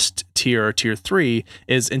last tier, or tier 3,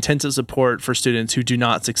 is intensive support for students who do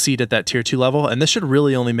not succeed at that tier 2 level. And this should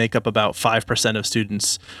really only make up about 5% of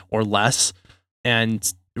students or less,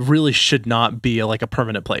 and really should not be like a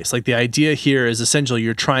permanent place. Like the idea here is essentially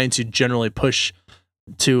you're trying to generally push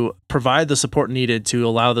to provide the support needed to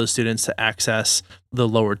allow those students to access the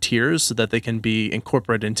lower tiers so that they can be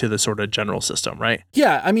incorporated into the sort of general system, right?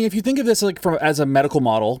 Yeah, I mean, if you think of this like as a medical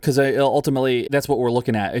model, because ultimately that's what we're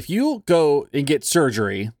looking at. If you go and get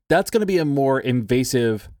surgery, that's going to be a more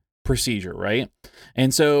invasive procedure, right?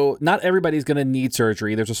 And so not everybody's going to need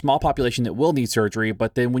surgery. There's a small population that will need surgery,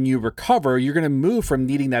 but then when you recover, you're going to move from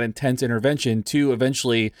needing that intense intervention to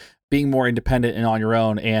eventually being more independent and on your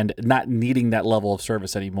own and not needing that level of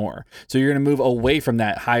service anymore. So you're going to move away from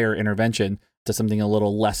that higher intervention to something a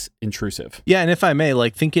little less intrusive. Yeah, and if I may,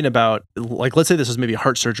 like thinking about, like, let's say this was maybe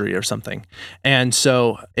heart surgery or something. And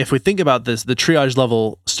so if we think about this, the triage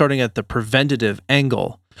level starting at the preventative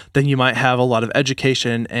angle, then you might have a lot of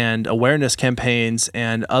education and awareness campaigns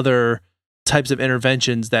and other types of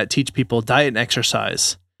interventions that teach people diet and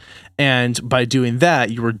exercise. And by doing that,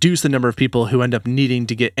 you reduce the number of people who end up needing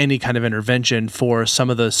to get any kind of intervention for some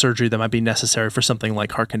of the surgery that might be necessary for something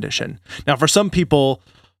like heart condition. Now, for some people,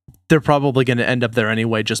 they're probably going to end up there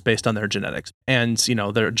anyway, just based on their genetics and, you know,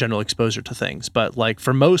 their general exposure to things. But like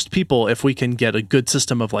for most people, if we can get a good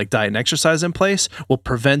system of like diet and exercise in place, will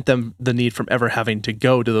prevent them the need from ever having to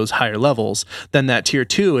go to those higher levels. Then that tier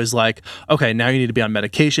 2 is like, okay, now you need to be on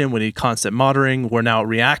medication. We need constant monitoring. We're now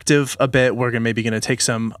reactive a bit. We're maybe going to take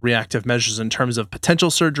some reactive measures in terms of potential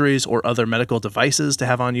surgeries or other medical devices to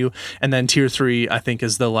have on you. And then tier 3, I think,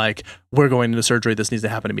 is the like, we're going into surgery. This needs to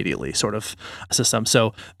happen immediately sort of system.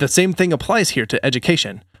 So the same thing applies here to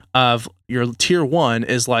education. Of your tier 1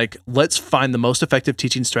 is like, let's find the most effective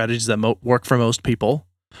teaching strategies that work for most people.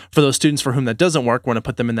 For those students for whom that doesn't work, we're going to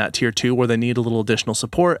put them in that tier 2 where they need a little additional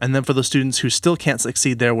support. And then for the students who still can't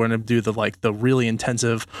succeed there, we're going to do the really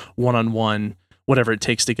intensive one-on-one, whatever it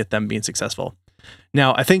takes to get them being successful.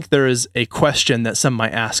 Now, I think there is a question that some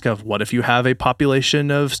might ask of, what if you have a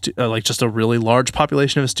population of like just a really large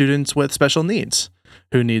population of students with special needs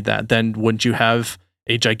who need that? Then wouldn't you have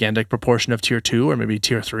a gigantic proportion of tier 2 or maybe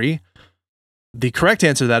tier 3? The correct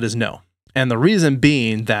answer to that is no. And the reason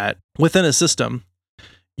being that within a system,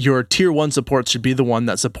 your tier 1 support should be the one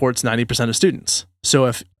that supports 90% of students. So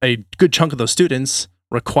if a good chunk of those students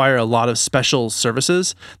require a lot of special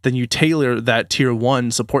services, then you tailor that tier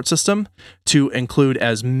 1 support system to include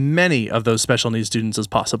as many of those special needs students as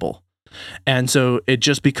possible. And so it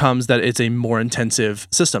just becomes that it's a more intensive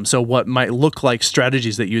system. So what might look like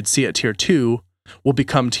strategies that you'd see at tier 2 will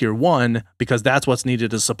become tier 1 because that's what's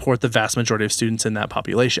needed to support the vast majority of students in that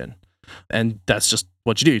population. And that's just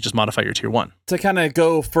what you do. You just modify your tier 1. To kind of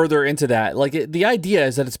go further into that, the idea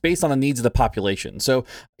is that it's based on the needs of the population. So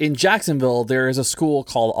in Jacksonville, there is a school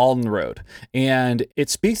called Alden Road, and it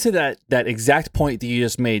speaks to that exact point that you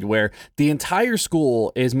just made, where the entire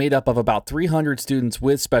school is made up of about 300 students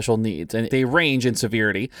with special needs, and they range in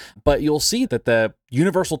severity. But you'll see that the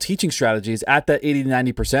universal teaching strategies at that 80 to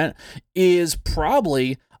 90% is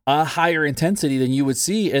probably a higher intensity than you would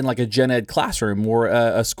see in like a gen ed classroom or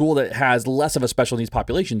a school that has less of a special needs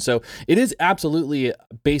population. So it is absolutely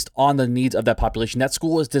based on the needs of that population. That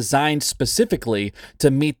school is designed specifically to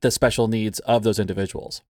meet the special needs of those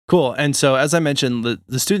individuals. Cool. And so as I mentioned,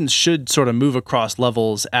 the students should sort of move across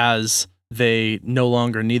levels as they no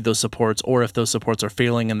longer need those supports, or if those supports are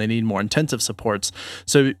failing and they need more intensive supports.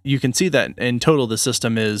 So you can see that in total, the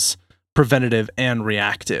system is preventative and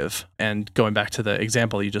reactive. And going back to the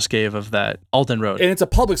example you just gave of that Alden Road. And it's a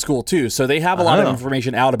public school too, so they have a lot of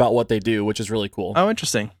information out about what they do, which is really cool. Oh,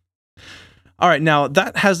 interesting. All right, now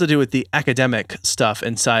that has to do with the academic stuff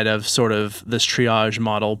inside of sort of this triage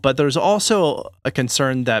model, but there's also a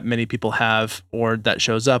concern that many people have, or that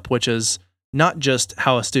shows up, which is not just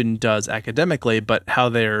how a student does academically, but how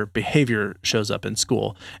their behavior shows up in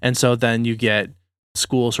school. And so then you get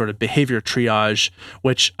school sort of behavior triage,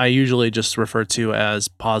 which I usually just refer to as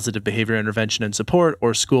positive behavior intervention and support,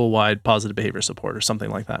 or school-wide positive behavior support, or something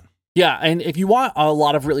like that. Yeah, and if you want a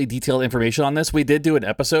lot of really detailed information on this, we did do an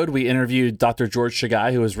episode. We interviewed Dr. George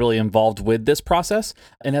Shagai, who was really involved with this process.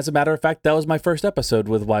 And as a matter of fact, that was my first episode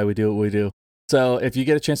with Why We Do What We Do. So if you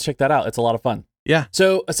get a chance to check that out, it's a lot of fun. Yeah.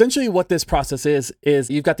 So essentially what this process is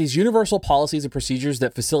you've got these universal policies and procedures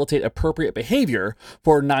that facilitate appropriate behavior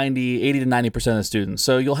for 80 to 90% of students.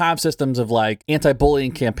 So you'll have systems of like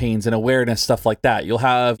anti-bullying campaigns and awareness, stuff like that. You'll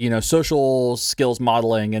have, social skills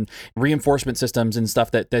modeling and reinforcement systems and stuff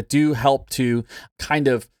that do help to kind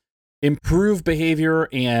of improve behavior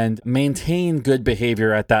and maintain good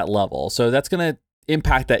behavior at that level. So that's going to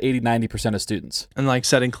impact that 80-90% of students. And like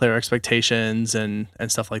setting clear expectations and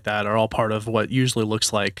stuff like that are all part of what usually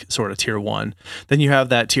looks like sort of tier 1. Then you have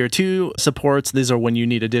that tier 2 supports. These are when you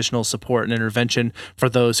need additional support and intervention for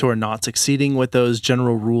those who are not succeeding with those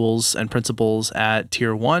general rules and principles at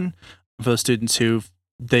tier 1. For those students who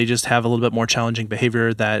they just have a little bit more challenging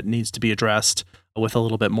behavior that needs to be addressed with a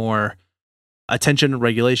little bit more attention,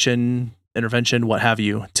 regulation, intervention, what have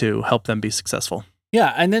you, to help them be successful.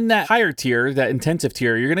 Yeah, and then that higher tier, that intensive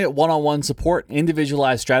tier, you're going to get one-on-one support,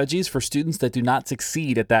 individualized strategies for students that do not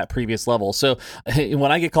succeed at that previous level. So when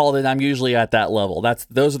I get called in, I'm usually at that level.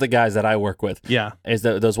 Those are the guys that I work with. Yeah. Is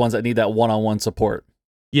those ones that need that one-on-one support.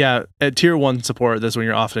 Yeah, at tier 1 support, that's when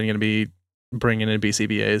you're often going to be bringing in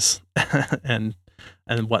BCBAs and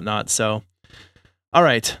whatnot. So, all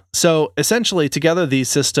right. So essentially, together, these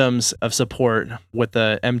systems of support with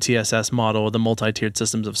the MTSS model, the multi-tiered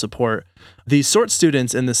systems of support, these sort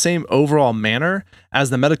students in the same overall manner as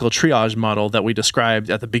the medical triage model that we described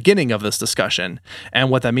at the beginning of this discussion. And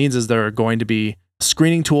what that means is there are going to be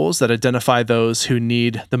screening tools that identify those who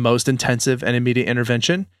need the most intensive and immediate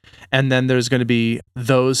intervention. And then there's going to be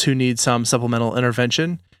those who need some supplemental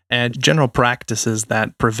intervention and general practices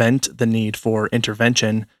that prevent the need for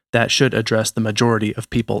intervention that should address the majority of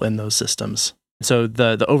people in those systems. So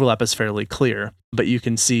the overlap is fairly clear, but you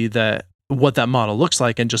can see that what that model looks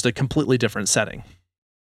like in just a completely different setting.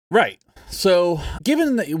 Right. So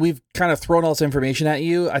given that we've kind of thrown all this information at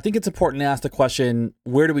you, I think it's important to ask the question,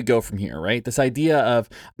 where do we go from here, right? This idea of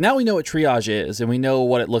now we know what triage is and we know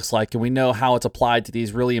what it looks like and we know how it's applied to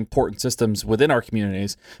these really important systems within our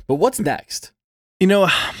communities, but what's next? You know,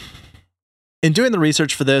 in doing the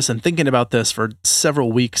research for this and thinking about this for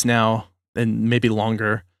several weeks now, and maybe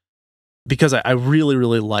longer, because I really,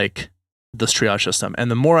 really like this triage system.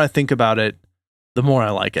 And the more I think about it, the more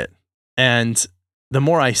I like it. And the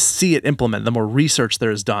more I see it implement, the more research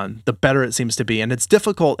there is done, the better it seems to be. And it's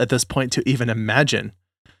difficult at this point to even imagine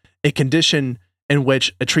a condition in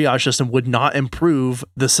which a triage system would not improve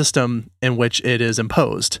the system in which it is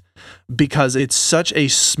imposed, because it's such a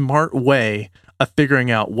smart way of figuring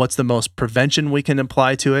out what's the most prevention we can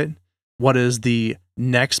apply to it, what is the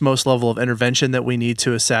next most level of intervention that we need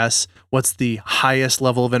to assess, what's the highest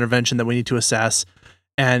level of intervention that we need to assess,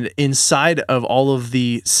 and inside of all of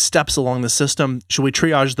the steps along the system, should we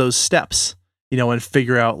triage those steps, and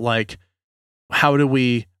figure out like, how do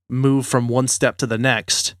we move from one step to the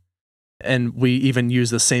next? And we even use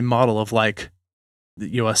the same model of like,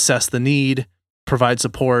 assess the need, provide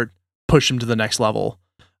support, push them to the next level.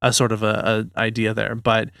 A sort of a idea there,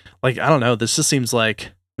 but like, I don't know, this just seems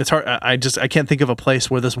like it's hard. I can't think of a place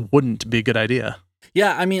where this wouldn't be a good idea.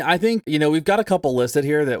 Yeah, I mean, I think, we've got a couple listed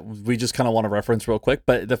here that we just kind of want to reference real quick,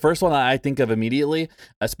 but the first one I think of immediately,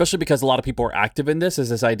 especially because a lot of people are active in this, is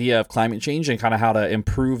this idea of climate change and kind of how to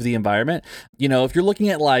improve the environment. If you're looking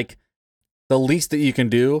at like the least that you can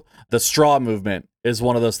do, the straw movement is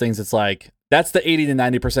one of those things that's like, that's the 80 to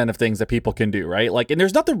 90% of things that people can do, right? Like, and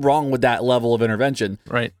there's nothing wrong with that level of intervention.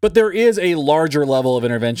 Right. But there is a larger level of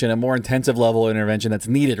intervention, a more intensive level of intervention that's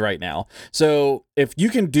needed right now. So if you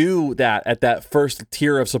can do that at that first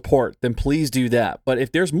tier of support, then please do that. But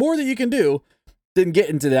if there's more that you can do, then get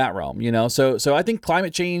into that realm, So I think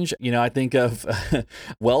climate change, I think of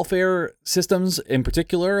welfare systems in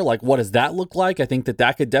particular, like what does that look like? I think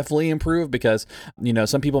that could definitely improve because,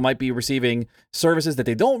 some people might be receiving services that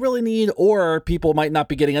they don't really need, or people might not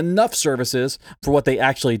be getting enough services for what they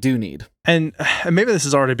actually do need. And maybe this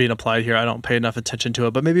is already being applied here. I don't pay enough attention to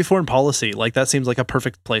it, but maybe foreign policy, like that seems like a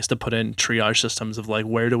perfect place to put in triage systems of like,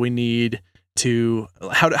 where do we need to,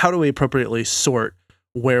 how do we appropriately sort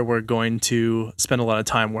where we're going to spend a lot of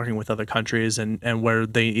time working with other countries and where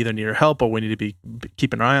they either need our help or we need to be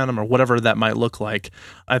keeping an eye on them or whatever that might look like.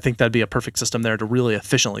 I think that'd be a perfect system there to really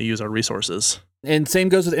efficiently use our resources. And same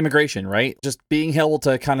goes with immigration, right? Just being able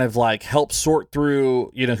to kind of like help sort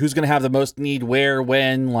through, who's going to have the most need, where,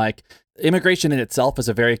 when. Like immigration in itself is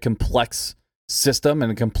a very complex system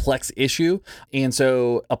and a complex issue. And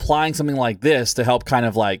so applying something like this to help kind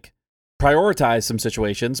of like prioritize some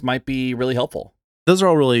situations might be really helpful. Those are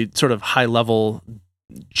all really sort of high level,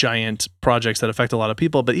 giant projects that affect a lot of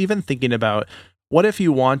people. But even thinking about what if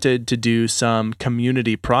you wanted to do some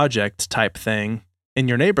community project type thing in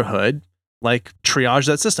your neighborhood, like triage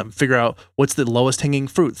that system, figure out what's the lowest hanging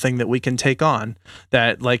fruit thing that we can take on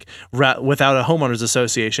that like without a homeowners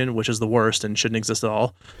association, which is the worst and shouldn't exist at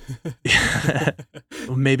all.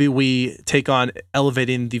 Maybe we take on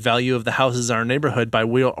elevating the value of the houses in our neighborhood by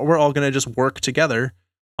we're all going to just work together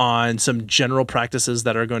on some general practices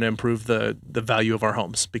that are going to improve the value of our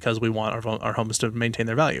homes because we want our homes to maintain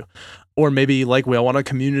their value. Or maybe like we all want a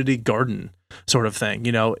community garden sort of thing,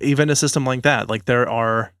 even a system like that. Like there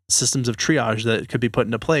are systems of triage that could be put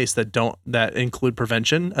into place that include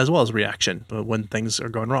prevention as well as reaction when things are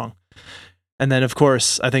going wrong. And then of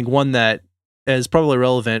course, I think one that is probably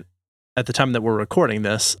relevant at the time that we're recording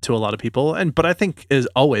this to a lot of people, but I think is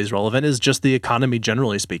always relevant, is just the economy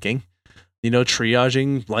generally speaking.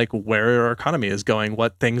 Triaging like where our economy is going,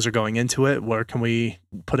 what things are going into it, where can we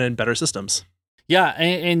put in better systems. Yeah,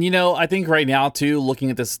 and I think right now too, looking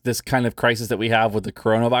at this kind of crisis that we have with the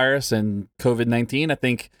coronavirus and COVID-19, I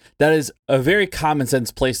think that is a very common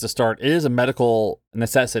sense place to start. It is a medical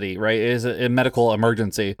necessity, right? It is a medical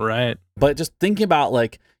emergency, right? But just thinking about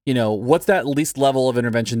what's that least level of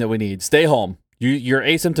intervention that we need? Stay home. You're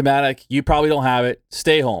asymptomatic. You probably don't have it.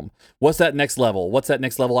 Stay home. What's that next level? What's that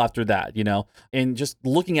next level after that? And just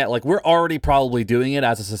looking at we're already probably doing it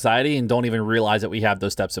as a society and don't even realize that we have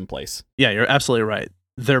those steps in place. Yeah, you're absolutely right.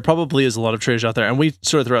 There probably is a lot of triage out there, and we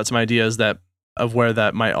sort of throw out some ideas of where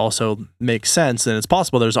that might also make sense. And it's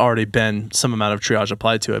possible there's already been some amount of triage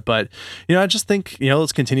applied to it. But, I just think,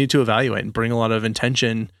 let's continue to evaluate and bring a lot of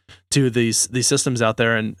intention to these systems out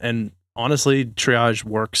there. And honestly, triage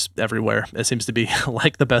works everywhere. It seems to be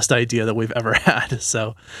like the best idea that we've ever had.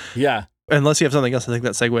 So, yeah. Unless you have something else, I think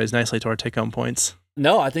that segues nicely to our take-home points.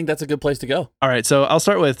 No, I think that's a good place to go. All right. So I'll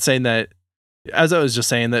start with saying that, as I was just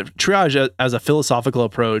saying, that triage as a philosophical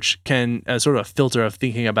approach can, as sort of a filter of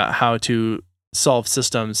thinking about how to solve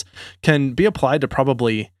systems, can be applied to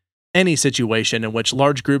probably any situation in which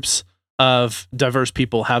large groups of diverse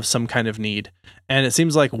people have some kind of need. And it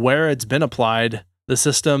seems like where it's been applied, the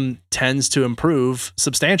system tends to improve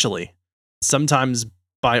substantially, sometimes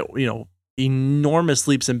by, enormous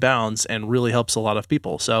leaps and bounds, and really helps a lot of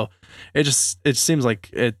people. So it seems like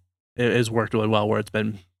it has worked really well where it's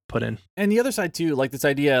been put in. And the other side too, this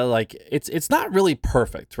idea, it's not really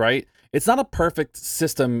perfect, right? It's not a perfect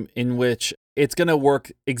system in which it's going to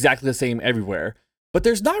work exactly the same everywhere, but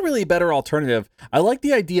there's not really a better alternative. I like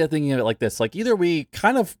the idea of thinking of it like this, either we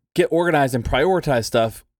kind of get organized and prioritize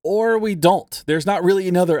stuff, or we don't. There's not really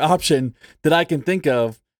another option that I can think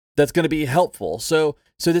of that's going to be helpful. So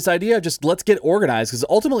this idea of just let's get organized, because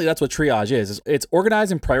ultimately that's what triage is. It's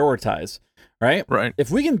organize and prioritize, right? Right.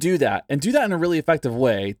 If we can do that and do that in a really effective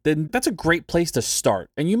way, then that's a great place to start.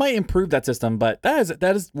 And you might improve that system, but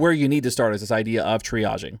that is where you need to start, is this idea of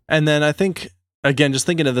triaging. And then I think, again, just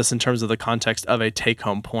thinking of this in terms of the context of a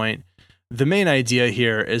take-home point, the main idea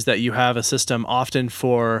here is that you have a system often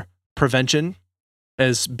for prevention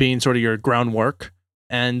as being sort of your groundwork,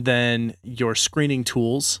 and then your screening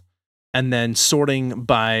tools, and then sorting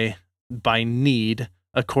by need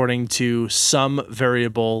according to some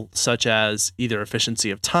variable, such as either efficiency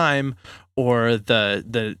of time or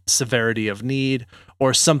the severity of need,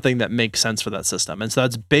 or something that makes sense for that system. And so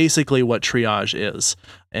that's basically what triage is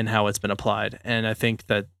and how it's been applied. And I think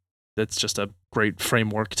that that's just a great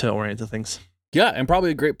framework to orient to things. Yeah, and probably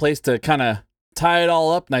a great place to kind of tie it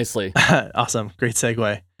all up nicely. Awesome. Great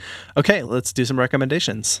segue. Okay, let's do some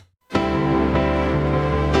recommendations.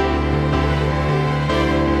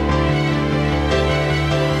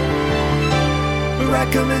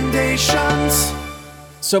 Recommendations.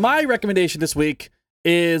 So my recommendation this week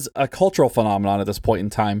is a cultural phenomenon at this point in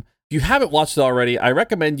time. If you haven't watched it already, I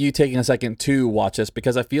recommend you taking a second to watch this,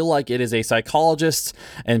 because I feel like it is a psychologist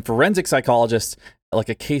and forensic psychologist, like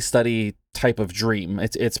a case study type of dream.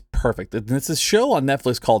 It's perfect. It's a show on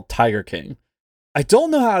Netflix called Tiger King. I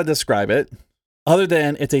don't know how to describe it other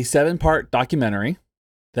than it's a 7-part documentary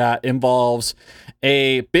that involves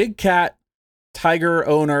a big cat tiger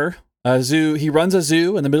owner, a zoo. He runs a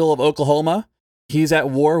zoo in the middle of Oklahoma. He's at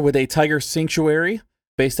war with a tiger sanctuary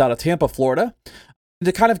based out of Tampa, Florida.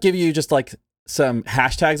 To kind of give you just some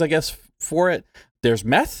hashtags, I guess, for it, there's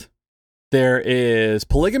meth, there is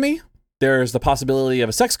polygamy, there's the possibility of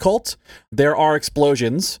a sex cult, there are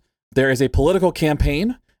explosions, there is a political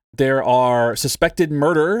campaign, there are suspected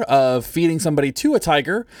murder of feeding somebody to a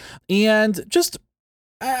tiger, and just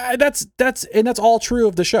that's all true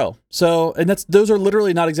of the show. So, and those are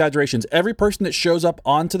literally not exaggerations. Every person that shows up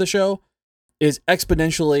onto the show is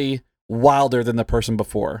exponentially wilder than the person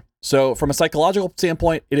before. So from a psychological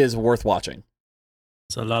standpoint, it is worth watching.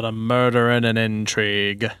 It's a lot of murder and an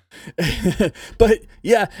intrigue. But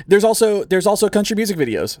yeah, there's also country music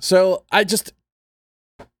videos. So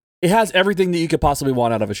it has everything that you could possibly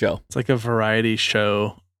want out of a show. It's like a variety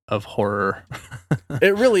show of horror.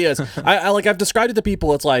 It really is. I've described it to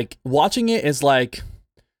people. It's like watching it is like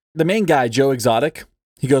the main guy, Joe Exotic.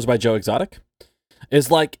 He goes by Joe Exotic.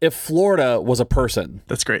 Is like if Florida was a person.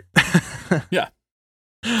 That's great. Yeah.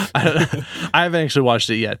 I haven't actually watched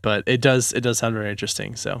it yet, but it does sound very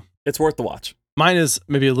interesting. So it's worth the watch. Mine is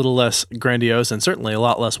maybe a little less grandiose and certainly a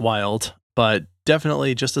lot less wild, but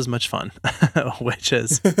definitely just as much fun, which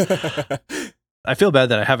is, I feel bad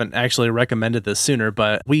that I haven't actually recommended this sooner,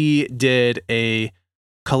 but we did a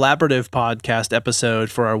collaborative podcast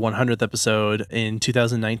episode for our 100th episode in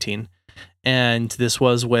 2019. And this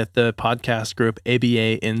was with the podcast group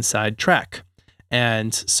ABA Inside Track.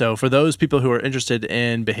 And so for those people who are interested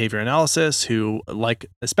in behavior analysis, who like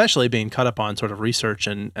especially being caught up on sort of research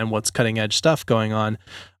and what's cutting edge stuff going on,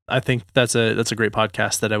 I think that's a great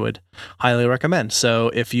podcast that I would highly recommend. So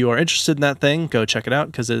if you are interested in that thing, go check it out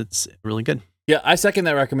because it's really good. Yeah, I second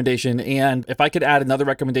that recommendation. And if I could add another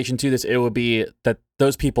recommendation to this, it would be that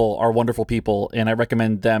those people are wonderful people. And I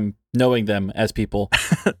recommend them knowing them as people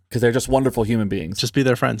because they're just wonderful human beings. Just be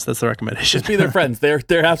their friends. That's the recommendation. Just be their friends.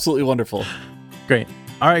 They're absolutely wonderful. Great.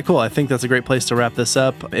 All right, cool. I think that's a great place to wrap this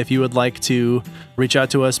up. If you would like to reach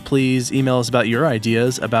out to us, please email us about your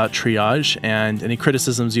ideas about Triage and any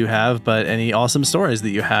criticisms you have, but any awesome stories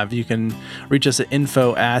that you have. You can reach us at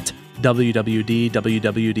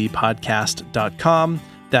info@www.podcast.com.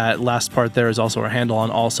 That last part there is also our handle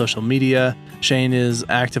on all social media. Shane is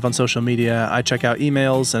active on social media. I check out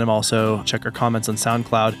emails and I'm also check our comments on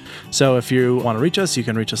SoundCloud. So if you want to reach us, you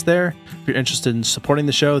can reach us there. If you're interested in supporting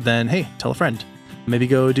the show, then hey, tell a friend. Maybe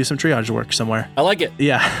go do some triage work somewhere. I like it.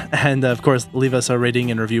 Yeah. And of course, leave us a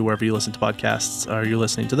rating and review wherever you listen to podcasts or you're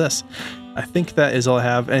listening to this. I think that is all I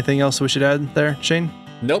have. Anything else we should add there, Shane?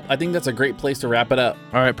 Nope. I think that's a great place to wrap it up.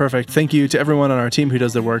 All right. Perfect. Thank you to everyone on our team who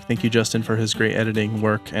does their work. Thank you, Justin, for his great editing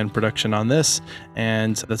work and production on this.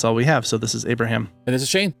 And that's all we have. So this is Abraham. And this is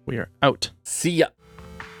Shane. We are out. See ya.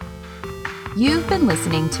 You've been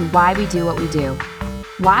listening to Why We Do What We Do.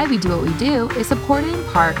 Why We Do What We Do is supported in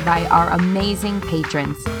part by our amazing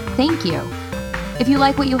patrons. Thank you. If you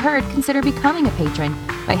like what you heard, consider becoming a patron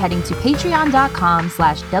by heading to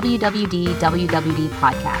patreon.com/WWDWWD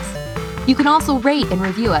podcast. You can also rate and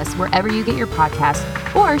review us wherever you get your podcast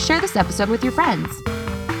or share this episode with your friends.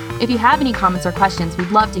 If you have any comments or questions,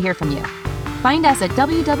 we'd love to hear from you. Find us at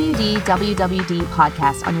WWDWWD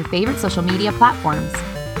podcast on your favorite social media platforms.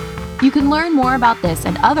 You can learn more about this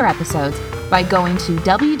and other episodes by going to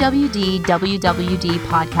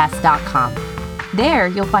www.wwdpodcast.com. There,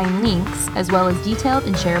 you'll find links as well as detailed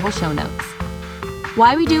and shareable show notes.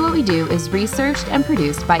 Why We Do What We Do is researched and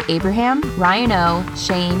produced by Abraham, Ryan O.,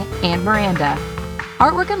 Shane, and Miranda.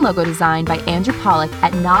 Artwork and logo design by Andrew Pollock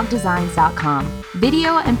at nogdesigns.com.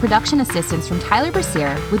 Video and production assistance from Tyler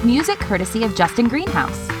Brasier with music courtesy of Justin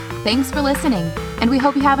Greenhouse. Thanks for listening, and we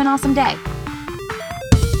hope you have an awesome day.